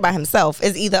can't get it by himself.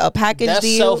 It's either a package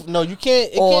deal. No, you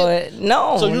can't.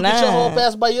 No. So you get your hall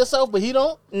pass by yourself, but he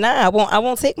don't. Nah, I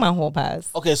won't take my hall pass.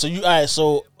 Okay, so all right.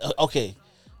 So okay.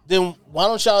 Then why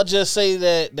don't y'all just say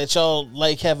that y'all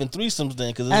like having threesomes then?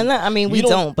 Because we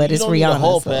don't, but it's Rihanna.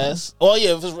 Hall pass. Oh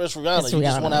yeah, if it's Rihanna, you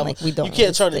just want to have. Like, we don't. You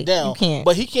can't turn it down. You can't.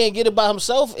 But he can't get it by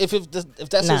himself if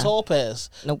that's his hall pass.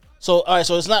 Nope. So all right,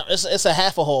 so it's not. It's a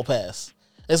half a hall pass.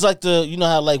 It's like you know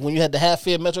how like when you had the half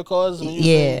fare Metro cards when you was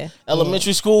in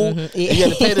elementary school, you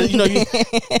had to pay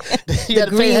you had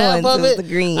to pay half of it. The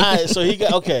green. All right, so he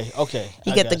got okay.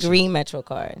 You get the green Metro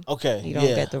card. Okay, you don't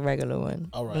get the regular one.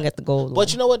 All right, you get the gold one.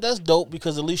 But you know what? That's dope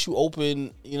because at least you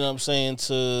open. You know what I'm saying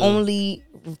to only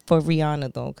for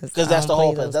Rihanna though, because that's the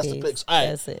whole place. That's the picks. All right,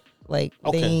 that's it. Like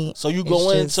okay, so you go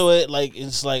into it like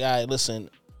it's like all right. Listen,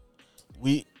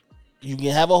 you can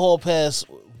have a hall pass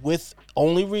with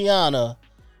only Rihanna.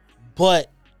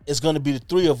 But it's going to be the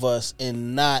 3 of us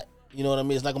and not, you know what I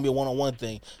mean? It's not going to be a one-on-one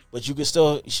thing. But she can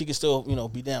still, you know,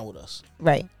 be down with us.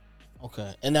 Right.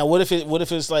 Okay. And now what if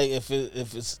it's like, if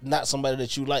it's not somebody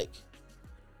that you like?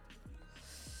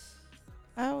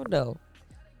 I don't know.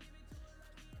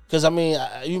 Because, I mean,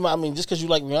 just because you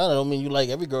like Rihanna don't mean you like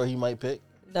every girl he might pick.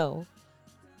 No.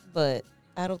 But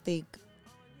I don't think,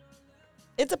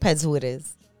 it depends who it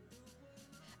is.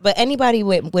 But anybody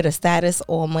with a status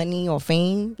or money or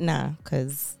fame, nah,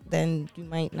 because then you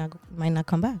might not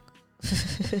come back.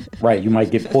 Right, you might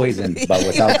get poisoned by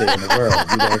what's out there in the world.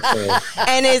 You know what I'm saying?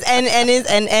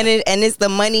 And it's the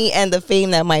money and the fame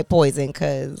that might poison,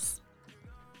 because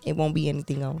it won't be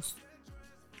anything else.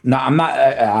 No, I'm not.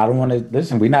 I don't want to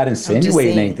listen. We're not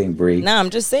insinuating anything, Bree. No, I'm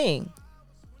just saying.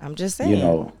 You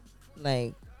know,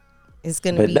 like. It's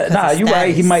gonna be. You're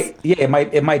right. He might. Yeah,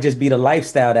 it might just be the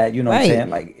lifestyle that you know. Right. What I'm saying,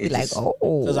 like, it's like,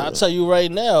 because I'll tell you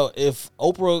right now, if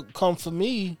Oprah come for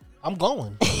me, I'm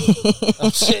going.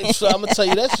 So I'm gonna tell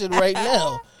you that shit right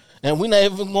now, and we're not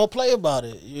even gonna play about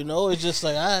it. You know, it's just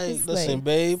like, all right, listen, like,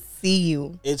 babe. See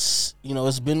you. It's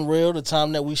it's been real the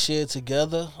time that we shared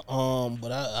together. But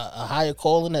a higher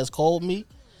calling has called me.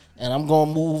 And I'm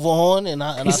gonna move on.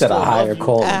 He said a higher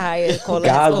calling.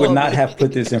 God would not have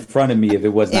put this in front of me if it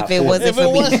was not. If it wasn't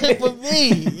for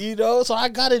me, you know. So I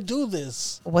gotta do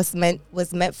this. What's meant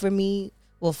for me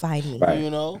will find me. Right. You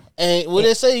know. And what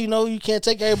they say, you know, you can't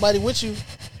take everybody with you,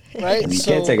 right? You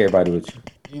can't take everybody with you.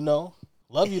 You know,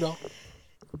 love you though.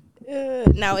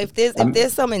 Now, if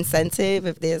there's some incentive,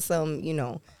 if there's some, you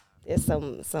know, there's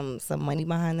some money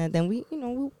behind that, then we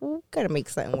gotta make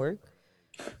something work.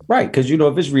 Right, because you know,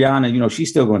 if it's Rihanna, you know,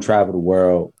 she's still gonna travel the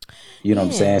world. You know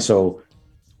what I'm saying? So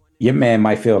your man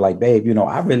might feel like, babe, you know,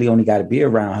 I really only got to be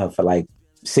around her for like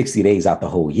 60 days out the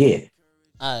whole year.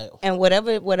 And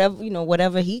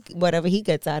whatever he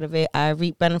gets out of it, I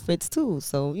reap benefits too.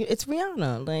 So it's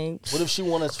Rihanna. Like, what if she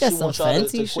wants y'all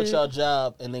to quit y'all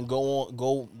job and then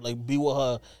go like be with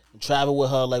her, travel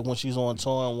with her like when she's on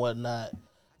tour and whatnot,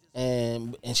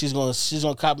 and she's gonna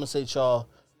compensate y'all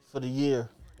for the year.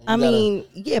 I mean,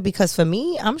 yeah, because for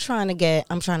me, I'm trying to get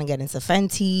into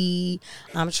Fenty.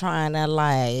 I'm trying to,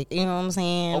 like, you know what I'm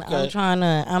saying? Okay.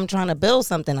 I'm trying to build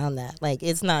something on that. Like,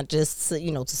 it's not just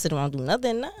to sit around and do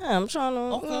nothing. Nah, I'm trying to, you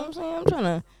know what I'm saying? I'm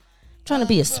trying to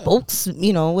be a spokes.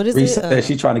 What is it?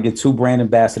 She's trying to get 2 brand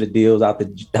ambassador deals out the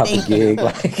gig.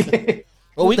 Like,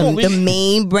 the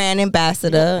main brand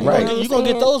ambassador. Right. You're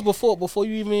gonna get those before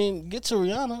you even get to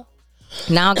Rihanna.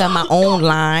 Now I got my own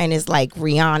line. It's like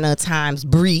Rihanna times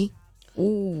Brie.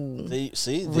 Ooh,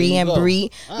 see, Ree and Brie.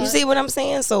 You see what I'm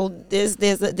saying? So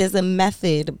there's a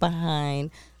method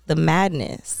behind the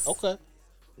madness. Okay,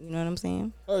 you know what I'm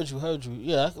saying? Heard you.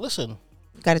 Yeah, listen.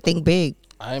 Got to think big.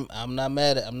 I'm not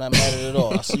mad at it at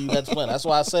all. I see you got the plan. That's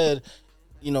why I said,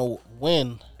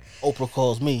 when Oprah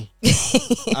calls me,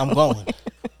 I'm going.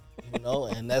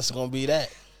 And that's gonna be that.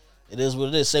 It is what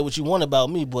it is. Say what you want about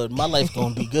me, but my life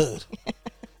gonna be good,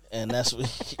 and that's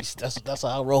how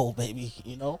I roll, baby.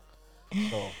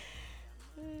 So.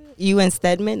 You and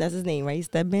Stedman, that's his name, right?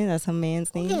 Stedman, that's her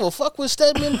man's name. I don't give a fuck with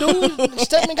Stedman, dude.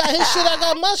 Stedman got his shit. I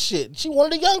got my shit. She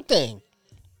wanted a young thing.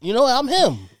 I'm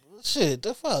him. Shit,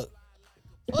 the fuck.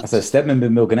 I said Stedman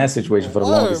been milking that situation for the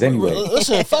longest anyway.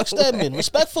 Listen, fuck Stedman,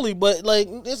 respectfully, but like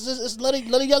it's let a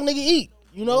young nigga eat.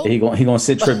 He gonna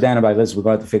sit Trip down and be like, listen, we're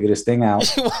going to have to figure this thing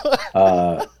out. You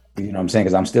know what I'm saying?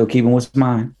 Because I'm still keeping what's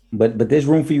mine. But there's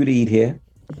room for you to eat here.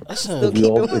 Listen,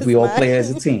 if we all play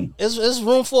as a team. It's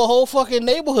room for a whole fucking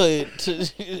neighborhood.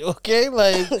 Okay,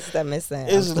 like that makes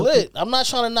sense. It's lit. I'm not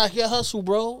trying to knock your hustle,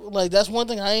 bro. Like that's one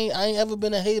thing I ain't ever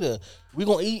been a hater. We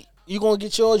gonna eat. You gonna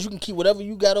get yours. You can keep whatever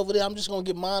you got over there. I'm just gonna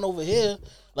get mine over here.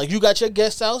 Like you got your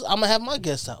guest house. I'm gonna have my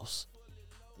guest house.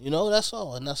 That's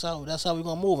all, and that's how we're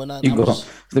gonna move. And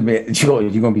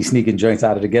you gonna be sneaking joints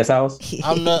out of the guest house?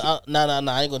 I'm not. Nah.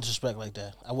 I ain't gonna disrespect like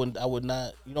that. I would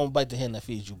not. You don't bite the hand that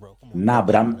feeds you, bro. Come on, nah,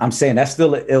 but I'm saying that's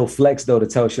still an ill flex though to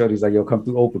tell shorties like, yo, come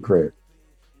through Oprah crib.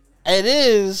 It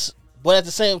is, but at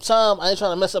the same time, I ain't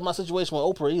trying to mess up my situation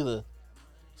with Oprah either.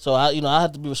 So I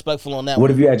have to be respectful on that. What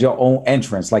if you had your own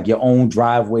entrance, like your own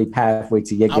driveway pathway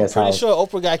to your guest house? I'm pretty sure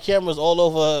Oprah got cameras all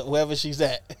over wherever she's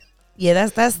at. Yeah,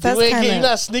 that's kind of. You're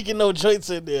not sneaking no joints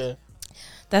in there.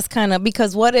 That's kind of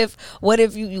because what if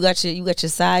you got your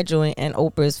side joint and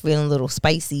Oprah's feeling a little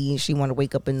spicy and she want to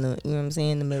wake up in the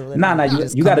in the middle of the night.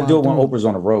 You got to do it when Oprah's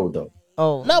on the road though.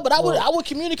 Oh no, but I would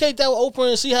communicate that with Oprah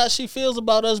and see how she feels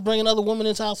about us bringing other women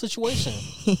into our situation.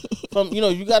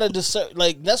 You got to discern.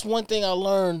 Like that's one thing I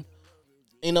learned.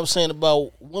 You know what I'm saying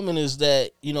about women is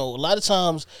that a lot of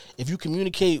times if you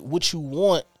communicate what you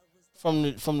want from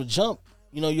the jump.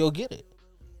 You'll get it,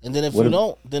 and then if you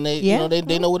don't, then they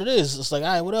they know what it is. It's like, all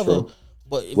right, whatever. True.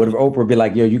 But what if Oprah be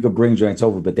like, yo, you could bring joints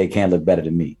over, but they can't look better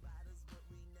than me?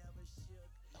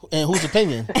 And whose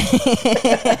opinion?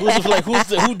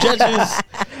 Who judges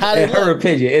how they look?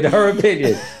 In her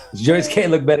opinion, joints can't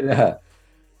look better than her.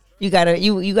 You gotta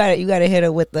hit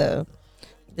her with the.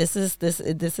 This is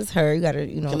her. You gotta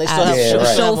Can they still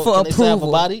show for approval. Still have a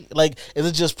body? Like, is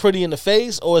it just pretty in the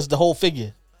face, or is the whole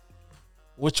figure?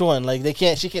 Which one? Like they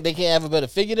can't have a better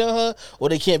figure than her, or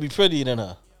they can't be prettier than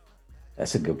her.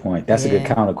 That's a good point. That's a good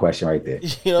counter question right there.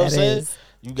 You know what I'm saying?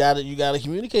 You gotta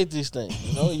communicate these things.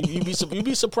 You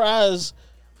be surprised.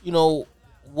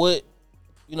 What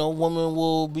women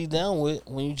will be down with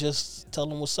when you just tell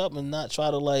them what's up and not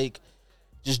try to like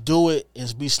just do it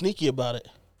and be sneaky about it.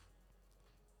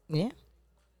 Yeah,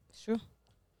 sure.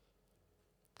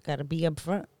 Gotta be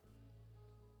upfront.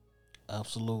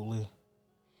 Absolutely.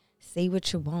 Say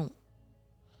what you want.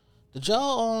 Did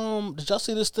y'all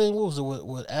see this thing? What was it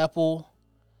with Apple?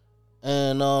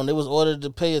 And they was ordered to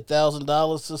pay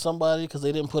 $1,000 to somebody because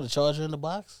they didn't put a charger in the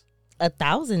box.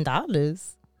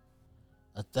 $1,000.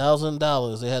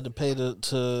 $1,000 they had to pay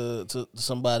to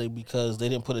somebody because they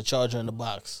didn't put a charger in the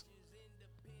box.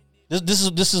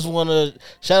 This is one of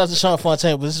shout out to Sean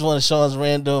Fontaine, but this is one of Sean's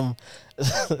random. I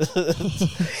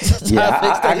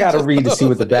gotta read to see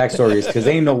what the backstory is because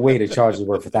ain't no way the charge is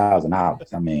worth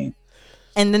 $1,000. I mean,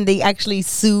 and then they actually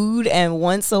sued and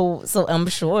won. So I'm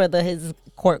sure that his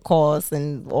court costs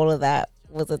and all of that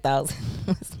was $1,000.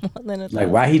 More than $1,000. Like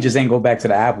why he just ain't go back to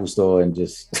the Apple store and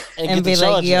just and be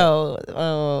like, yo, it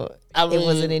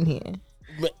wasn't in here.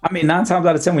 I mean, 9 times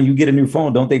out of 10, when you get a new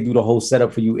phone, don't they do the whole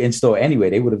setup for you in store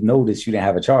anyway? They would have noticed you didn't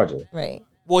have a charger. Right.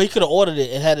 Well, he could have ordered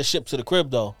it and had it shipped to the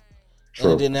crib, though.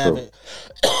 and it didn't have it,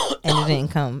 and it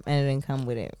didn't come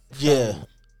with it. Yeah,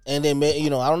 and then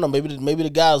I don't know, maybe the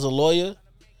guy was a lawyer,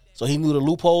 so he knew the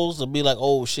loopholes to be like,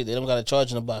 oh shit, they don't got to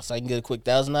charge in the box. I can get a quick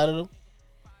 1,000 out of them.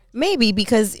 Maybe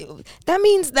because that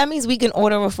means we can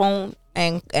order a phone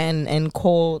and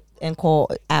call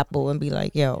Apple and be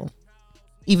like, yo,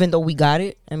 even though we got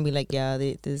it, and be like, yeah,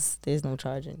 there's no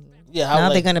charging. Yeah,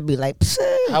 now they're gonna be like,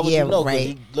 how would yeah, you know? right.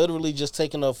 You literally just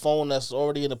taking a phone that's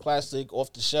already in the plastic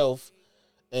off the shelf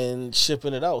and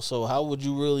shipping it out. So how would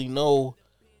you really know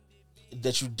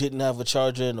that you didn't have a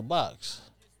charger in the box?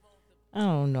 I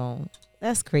don't know.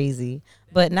 That's crazy.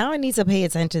 But now I need to pay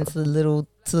attention to the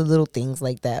little things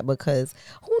like that, because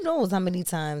who knows how many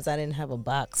times I didn't have a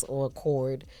box or a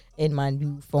cord in my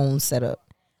new phone setup.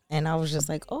 And I was just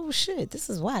like, oh shit, this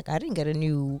is whack. I didn't get a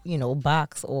new,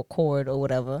 box or cord or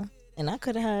whatever. And I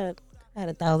could have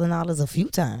had $1,000 a few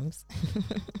times.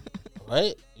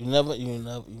 Right? You never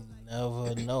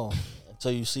know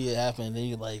until you see it happen, and then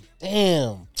you're like,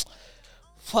 damn.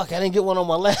 Fuck, I didn't get one on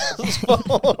my last phone.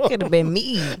 Could have been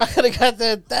me. I could have got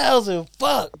that 1,000.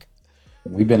 Fuck.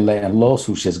 We've been letting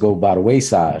lawsuits just go by the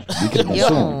wayside.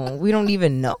 We don't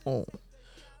even know.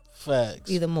 Facts.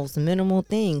 Be the most minimal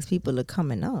things. People are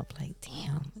coming up. Like,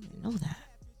 damn, I didn't know that.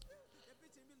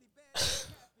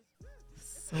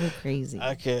 So crazy.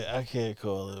 I can't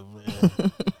call it,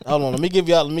 man. Hold on, let me give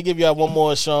y'all one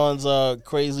more of Sean's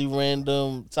crazy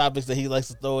random topics that he likes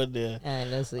to throw in there. All right,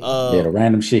 let's see. The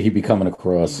random shit he be coming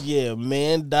across. Yeah,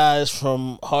 man dies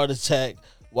from heart attack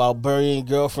while burying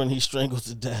girlfriend he strangled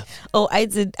to death. Oh, I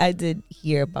did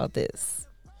hear about this.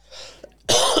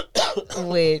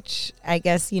 Which I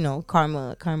guess,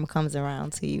 karma comes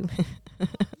around to you.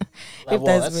 If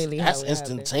that's really how that's it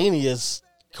instantaneous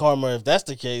karma if that's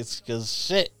the case, because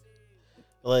shit,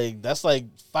 like that's like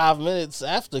 5 minutes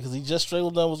after, because he just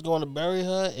strangled her, was going to bury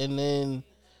her, and then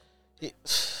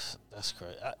that's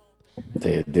crazy.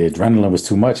 The adrenaline was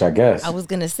too much, I guess. I was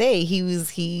gonna say he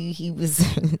was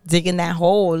digging that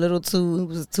hole a little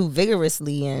too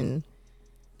vigorously and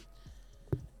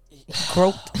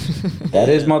groped. That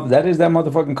is that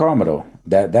motherfucking karma though.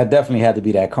 That definitely had to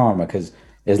be that karma, because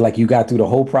it's like you got through the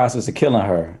whole process of killing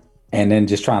her, and then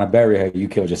just trying to bury her, you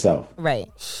killed yourself.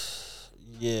 Right.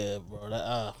 Yeah, bro.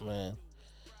 Man.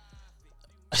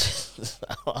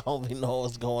 I don't even know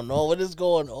what's going on. What is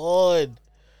going on?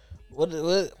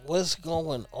 What's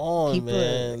going on, people,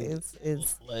 man?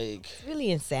 It's like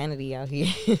really insanity out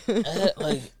here.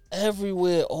 Like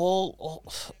everywhere, all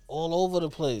over the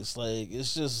place. Like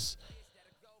it's just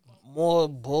more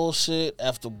bullshit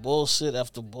after bullshit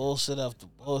after bullshit after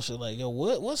bullshit. Like, yo,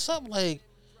 what's up? Like,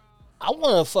 I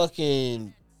want to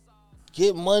fucking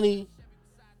get money,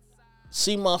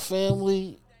 see my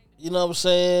family, you know what I'm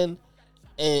saying,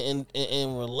 and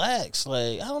relax.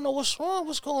 Like, I don't know what's wrong,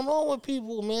 what's going on with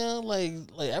people, man. Like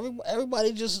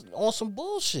everybody just on some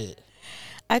bullshit.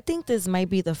 I think this might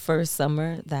be the first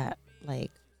summer that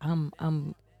like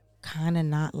I'm kind of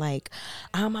not like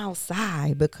I'm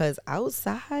outside, because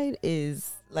outside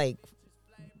is like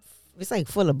it's like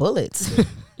full of bullets.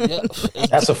 Yeah,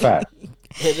 that's a fact.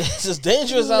 It's just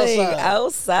dangerous like, outside.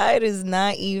 Outside is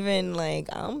not even like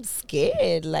I'm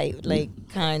scared. Like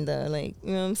kinda like,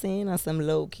 you know what I'm saying, on some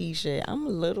low key shit. I'm a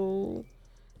little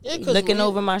looking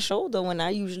over my shoulder when I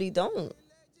usually don't,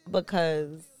 because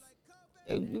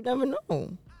you never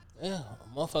know. Yeah,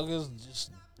 motherfuckers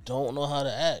just don't know how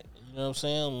to act. You know what I'm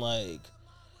saying? Like,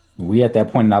 we at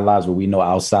that point in our lives where we know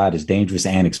outside is dangerous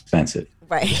and expensive.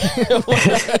 Right.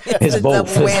 It's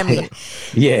both. Double whammy.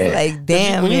 Yeah. Like,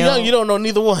 damn. When you're young, you don't know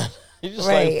neither one. You're just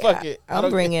right. like, fuck it. I'm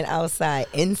bringing outside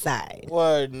inside.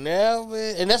 Word now,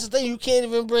 man. And that's the thing. You can't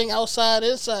even bring outside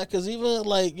inside, because even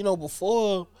like,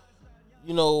 before,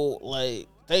 like,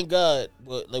 thank God.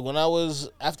 But like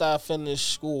after I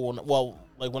finished school,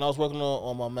 when I was working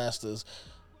on my master's,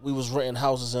 we was renting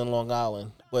houses in Long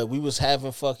Island, but we was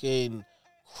having fucking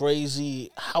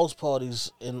crazy house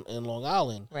parties in Long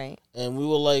Island. Right. And we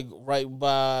were like right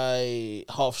by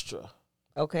Hofstra.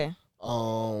 Okay.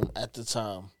 At the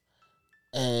time.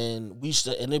 And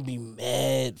it'd be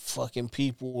mad fucking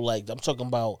people. Like, I'm talking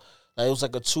about, like, it was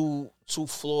like a two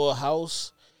floor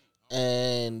house,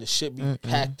 and the shit be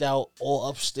packed out all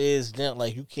upstairs down.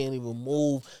 Like, you can't even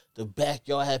move. The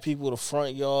backyard had people in the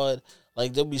front yard.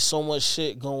 Like, there'd be so much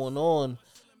shit going on.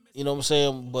 You know what I'm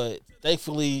saying? But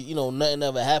thankfully, nothing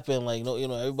ever happened. Like,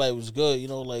 everybody was good,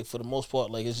 like, for the most part.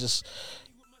 Like, it's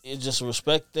just a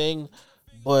respect thing.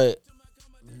 But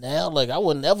now, like, I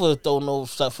would never throw no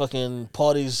fucking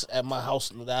parties at my house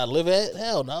that I live at.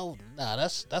 Hell no. Nah,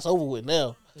 that's over with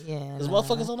now. Yeah. Because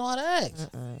motherfuckers don't know how to act.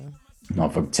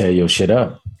 Motherfucker tear your shit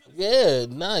up. Yeah,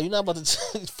 nah, you're not about to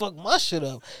fuck my shit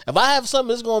up. If I have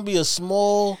something, it's gonna be a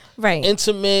small,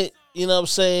 intimate, you know what I'm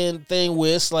saying, thing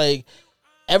where it's like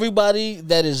everybody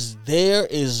that is there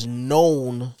is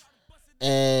known,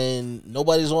 and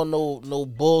nobody's on no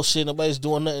bullshit. Nobody's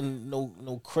doing nothing,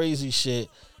 no crazy shit.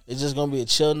 It's just gonna be a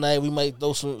chill night. We might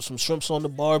throw some shrimps on the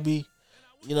Barbie.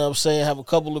 You know what I'm saying? Have a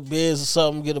couple of beers or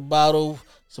something. Get a bottle.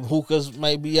 Some hookahs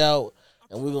might be out,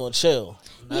 and we're gonna chill.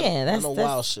 That's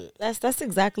wild shit. That's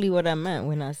exactly what I meant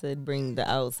when I said bring the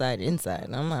outside inside.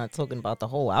 I'm not talking about the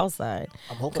whole outside.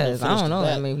 I'm hoping because I don't know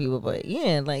that many people, but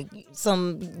yeah, like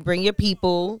bring your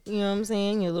people. You know what I'm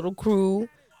saying? Your little crew.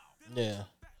 Yeah.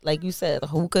 Like you said, the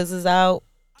hookahs is out.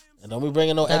 And don't be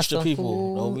bringing no extra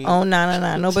people. Oh,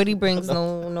 no. Nobody brings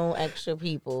no extra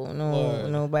people. No,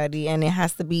 nobody. And it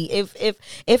has to be,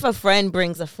 if a friend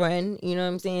brings a friend, you know what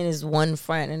I'm saying, is one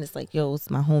friend. And it's like, yo,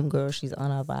 it's my homegirl. She's on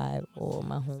our vibe. Or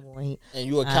my homeboy. And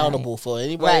you're accountable for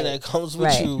anybody that comes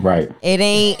with you. Right. It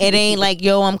ain't like,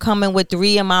 yo, I'm coming with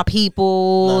 3 of my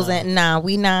peoples. And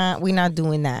we not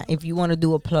doing that. If you want to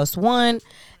do a +1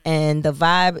 and the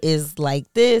vibe is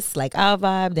like this, like our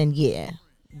vibe, then yeah.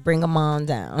 Bring them on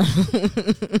down.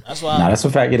 That's why. That's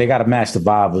a fact. Yeah, they got to match the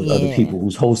vibe of the people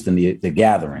who's hosting the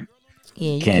gathering.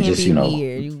 Yeah, you can't just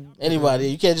anybody.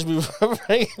 You can't just be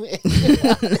bringing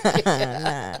it.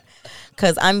 Nah.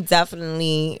 Because I'm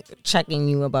definitely checking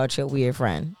you about your weird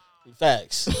friend.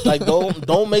 Facts. Like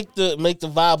don't make the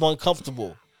vibe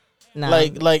uncomfortable. Nah.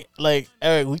 Like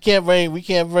Eric, we can't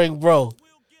bring bro.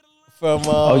 From,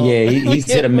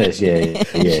 he's hit or miss. Yeah. You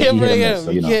can't bring him. So,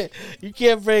 you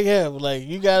can't bring him. Like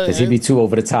you gotta, because he be too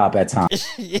over the top at times.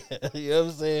 Yeah, you know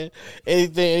what I'm saying.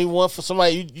 Anyone for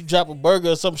somebody, you drop a burger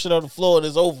or some shit on the floor and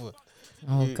it's over.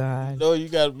 Oh God. No, you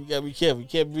gotta be careful. You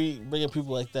can't be bringing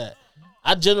people like that.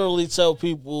 I generally tell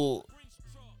people,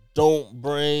 don't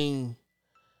bring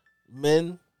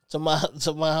men to my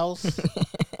house.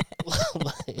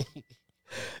 Like,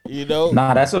 you know.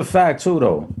 Nah, that's a fact too,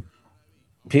 though.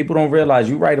 People don't realize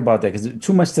you're right about that, because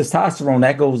too much testosterone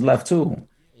that goes left too.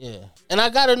 Yeah, and I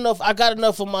got enough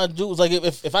of my dudes. Like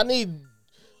if I need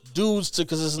dudes to,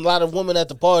 because there's a lot of women at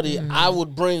the party, I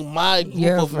would bring my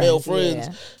group of male friends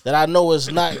that I know is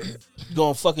not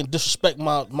gonna fucking disrespect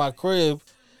my crib.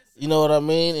 You know what I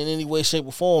mean? In any way, shape,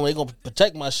 or form, they gonna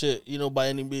protect my shit. You know, by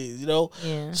any means. You know.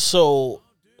 Yeah. So,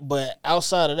 but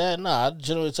outside of that, nah. I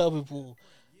generally tell people,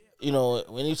 you know,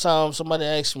 anytime somebody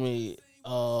asks me,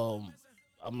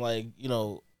 I'm like, you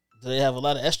know, do they have a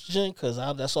lot of estrogen? Because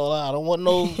that's all I don't want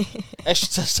no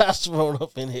extra testosterone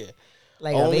up in here.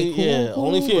 Like, only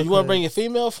female. You want to bring your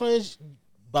female friends?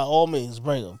 By all means,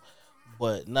 bring them.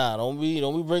 But nah, don't be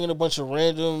bringing a bunch of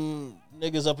random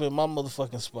niggas up in my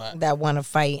motherfucking spot that want to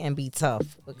fight and be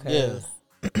tough, because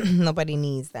nobody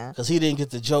needs that. Because he didn't get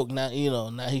the joke. Now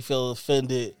he feel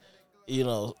offended. You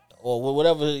know, or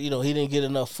whatever. You know, he didn't get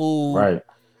enough food. Right.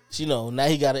 You know, now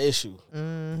he got an issue.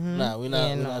 Mm-hmm. Nah, we're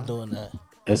not doing that.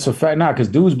 It's a fact, because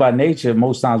dudes by nature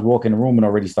most times walk in the room and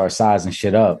already start sizing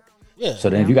shit up. Yeah. So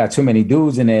then if you got too many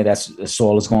dudes in there, that's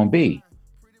all it's going to be.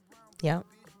 Yeah.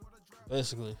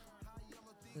 Basically.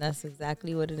 That's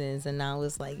exactly what it is. And now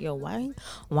it's like, yo, why is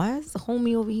the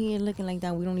homie over here looking like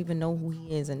that? We don't even know who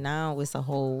he is. And now it's a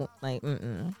whole, like,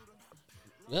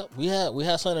 Yep, we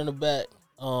had something in the back,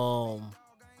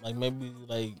 like maybe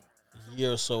like a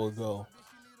year or so ago.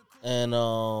 And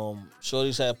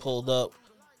shorties had pulled up.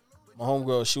 My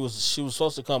homegirl, she was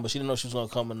supposed to come, but she didn't know she was gonna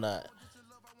come or not,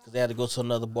 because they had to go to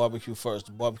another barbecue first.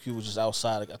 The barbecue was just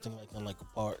outside, I think, like in like a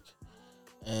park,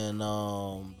 and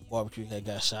the barbecue had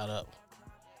got shot up.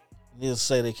 Needless to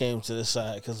say, they came to this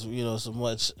side because, you know, it's a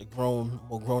much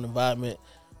more grown environment.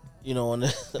 You know, on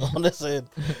this end,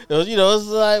 it was, you know, it's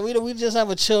like we just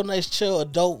have a nice chill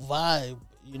adult vibe.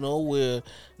 You know, where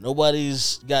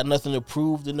nobody's got nothing to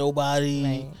prove to nobody.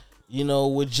 Right. You know,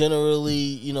 we're generally,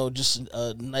 you know, just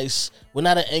a nice. We're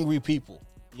not an angry people.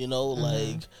 You know,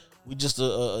 like we just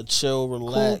a chill,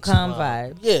 relaxed, cool, calm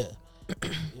vibe. Yeah,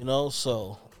 you know,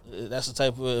 so that's the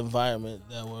type of environment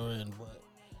that we're in. But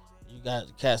you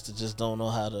got cats that just don't know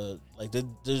how to, like,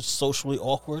 they're socially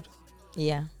awkward.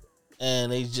 Yeah, and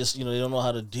they just, you know, they don't know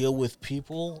how to deal with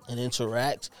people and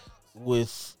interact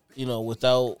with, you know,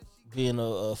 without being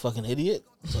a fucking idiot.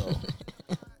 So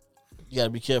you gotta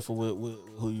be careful with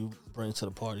who you bring to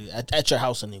the party at your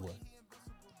house anyway.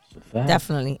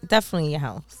 Definitely your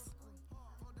house.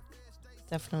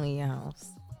 Definitely your house.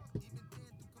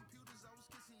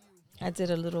 I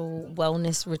did a little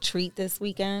wellness retreat this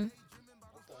weekend.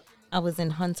 I was in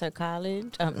Hunter, New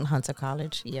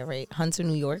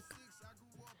York.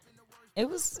 It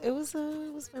was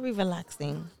very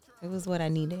relaxing. It was what I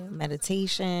needed.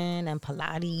 Meditation and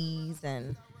Pilates,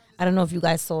 and I don't know if you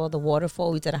guys saw the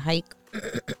waterfall. We did a hike,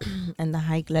 and the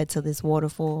hike led to this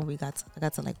waterfall. I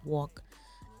got to like walk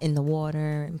in the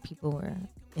water, and people were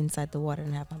inside the water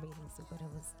and have my bathing suit. But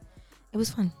it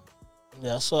was fun.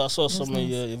 Yeah, I saw some of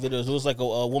your videos. It was like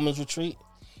a woman's retreat.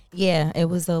 Yeah, it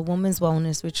was a women's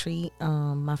wellness retreat.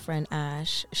 My friend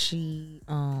Ash, she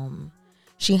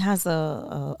has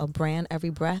a brand,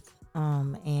 Every Breath,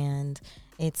 and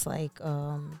it's like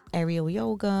aerial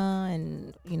yoga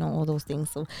and all those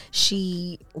things. So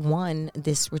she won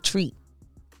this retreat,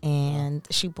 and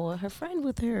she brought her friend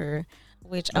with her,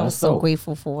 which I was so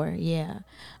grateful for. Yeah.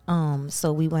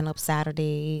 So we went up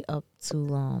Saturday up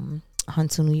to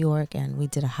Huntsville, New York, and we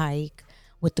did a hike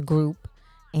with the group,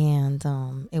 and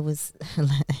it was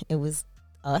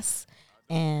us.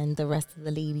 And the rest of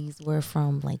the ladies were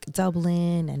from like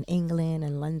Dublin and England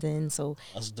and London. So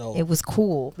that's dope. It was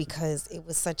cool because it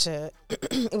was such a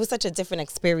different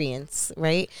experience,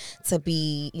 right? To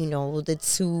be, the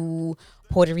two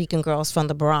Puerto Rican girls from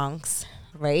the Bronx,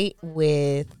 right?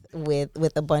 With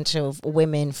a bunch of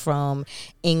women from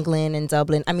England and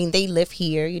Dublin. I mean, they live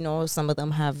here, some of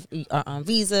them are on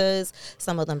visas,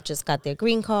 some of them just got their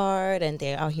green card and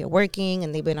they're out here working,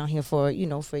 and they've been out here for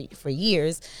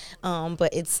years. But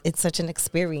it's such an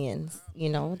experience,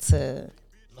 that's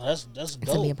dope.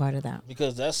 To be a part of that,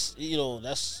 because that's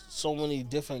so many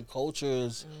different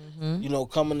cultures,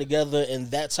 coming together in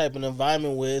that type of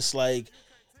environment where it's like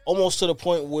almost to the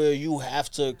point where you have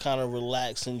to kind of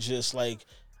relax and just like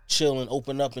chill and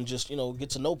open up and just get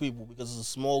to know people, because it's a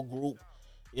small group.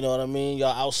 You know what I mean?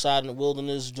 Y'all outside in the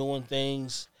wilderness doing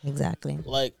things. Exactly.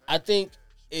 Like, I think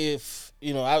if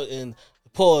and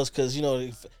pause, because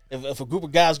if a group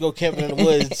of guys go camping in the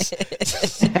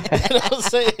woods, you know what I'm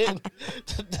saying,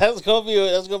 that's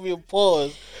gonna be a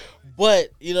pause. But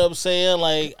you know what I'm saying,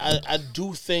 like I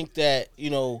do think that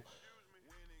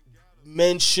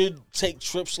men should take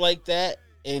trips like that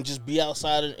and just be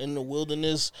outside in the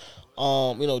wilderness.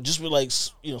 Just be like,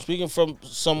 speaking from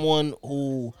someone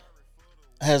who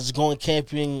has gone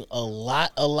camping a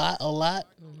lot.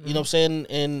 Mm-hmm. You know what I'm saying?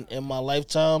 In my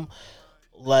lifetime,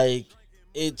 like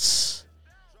it's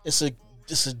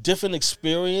a different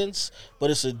experience, but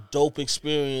it's a dope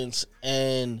experience,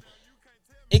 and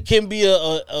it can be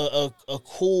a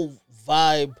cool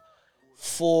vibe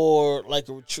for like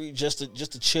a retreat, just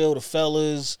to chill the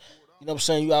fellas. You know what I'm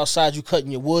saying? You outside, you cutting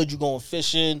your wood, you going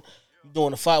fishing, you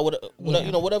doing the fire,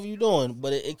 whatever you're doing.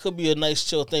 But it could be a nice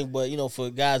chill thing. But for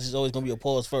guys, it's always gonna be a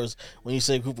pause first when you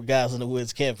say a group of guys in the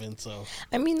woods camping. So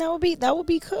I mean, that would be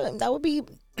good. That would be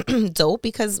dope,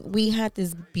 because we had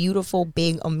this beautiful,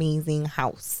 big, amazing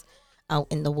house out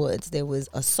in the woods. There was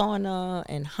a sauna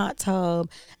and hot tub,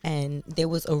 and there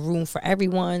was a room for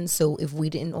everyone. So if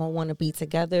we didn't all want to be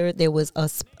together, there was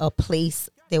a place.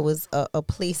 There was a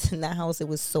place in that house. It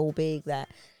was so big that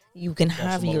you can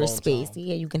have your space. Time.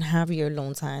 Yeah, you can have your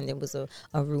alone time. There was a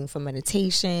room for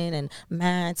meditation and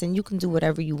mats, and you can do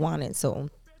whatever you wanted. So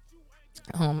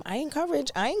I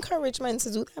encourage men to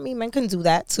do that. I mean, men can do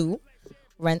that too.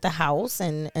 Rent a house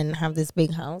and have this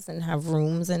big house and have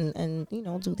rooms and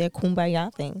do their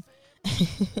kumbaya thing.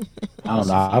 I don't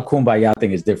know. Our kumbaya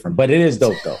thing is different, but it is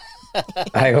dope though.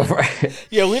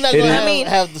 Yeah, we're not gonna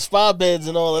have the spa beds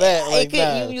and all of that. Like,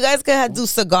 you guys could do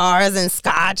cigars and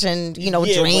scotch and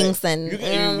drinks and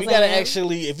you gotta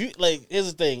actually, if you like.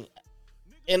 Here's the thing,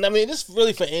 and I mean this is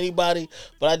really for anybody,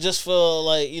 but I just feel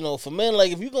like for men,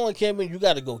 like if you're going camping, you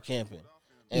got to go camping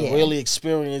and really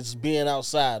experience being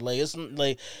outside. Like it's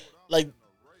like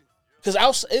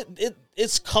because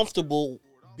it's comfortable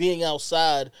being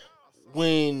outside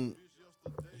when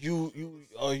you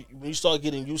start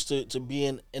getting used to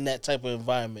being in that type of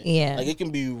environment. Yeah, like it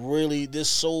can be really, there's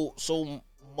so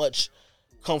much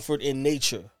comfort in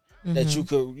nature that you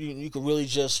could really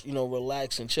just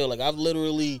relax and chill. Like I've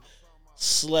literally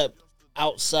slept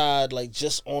outside, like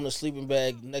just on a sleeping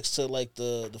bag next to like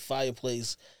the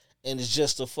fireplace, and it's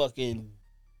just a fucking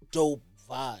dope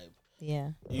vibe.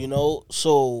 Yeah,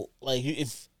 so like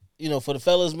if for the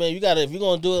fellas, man, you gotta, if you're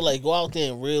gonna do it, like go out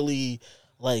there and really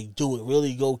like do it.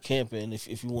 Really go camping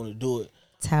if you want to do it.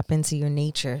 Tap into your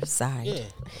nature side. Yeah.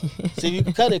 See, you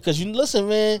can cut it, because listen,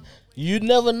 man, you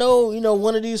never know.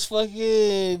 One of these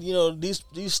fucking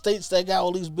these states that got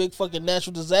all these big fucking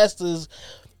natural disasters.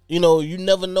 You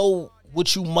never know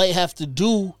what you might have to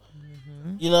do.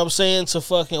 You know what I'm saying? To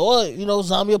fucking, or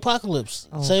zombie apocalypse.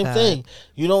 Same thing.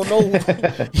 You don't know.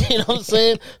 You know what I'm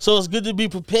saying? So it's good to be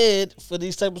prepared for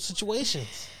these type of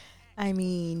situations. I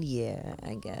mean, yeah,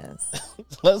 I guess.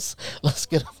 let's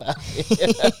get up out of here.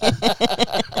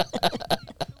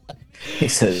 He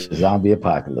said zombie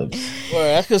apocalypse. Well,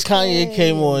 that's because Kanye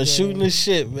came on shooting the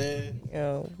shit, man.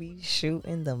 Yo, we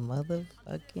shooting the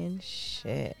motherfucking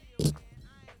shit.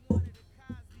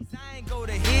 I ain't go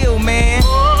to Hill, man.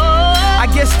 I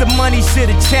guess the money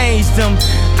should've changed them.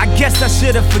 I guess I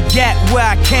should've forgot where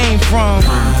I came from.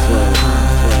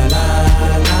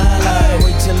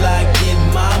 Wait till I get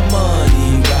my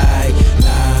money right.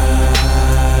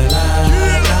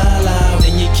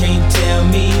 Then you can't tell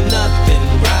me nothing,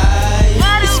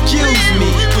 right? Excuse me,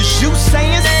 was you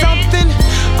saying something?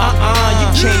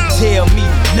 You can't tell me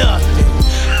nothing.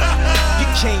 You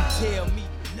can't tell me.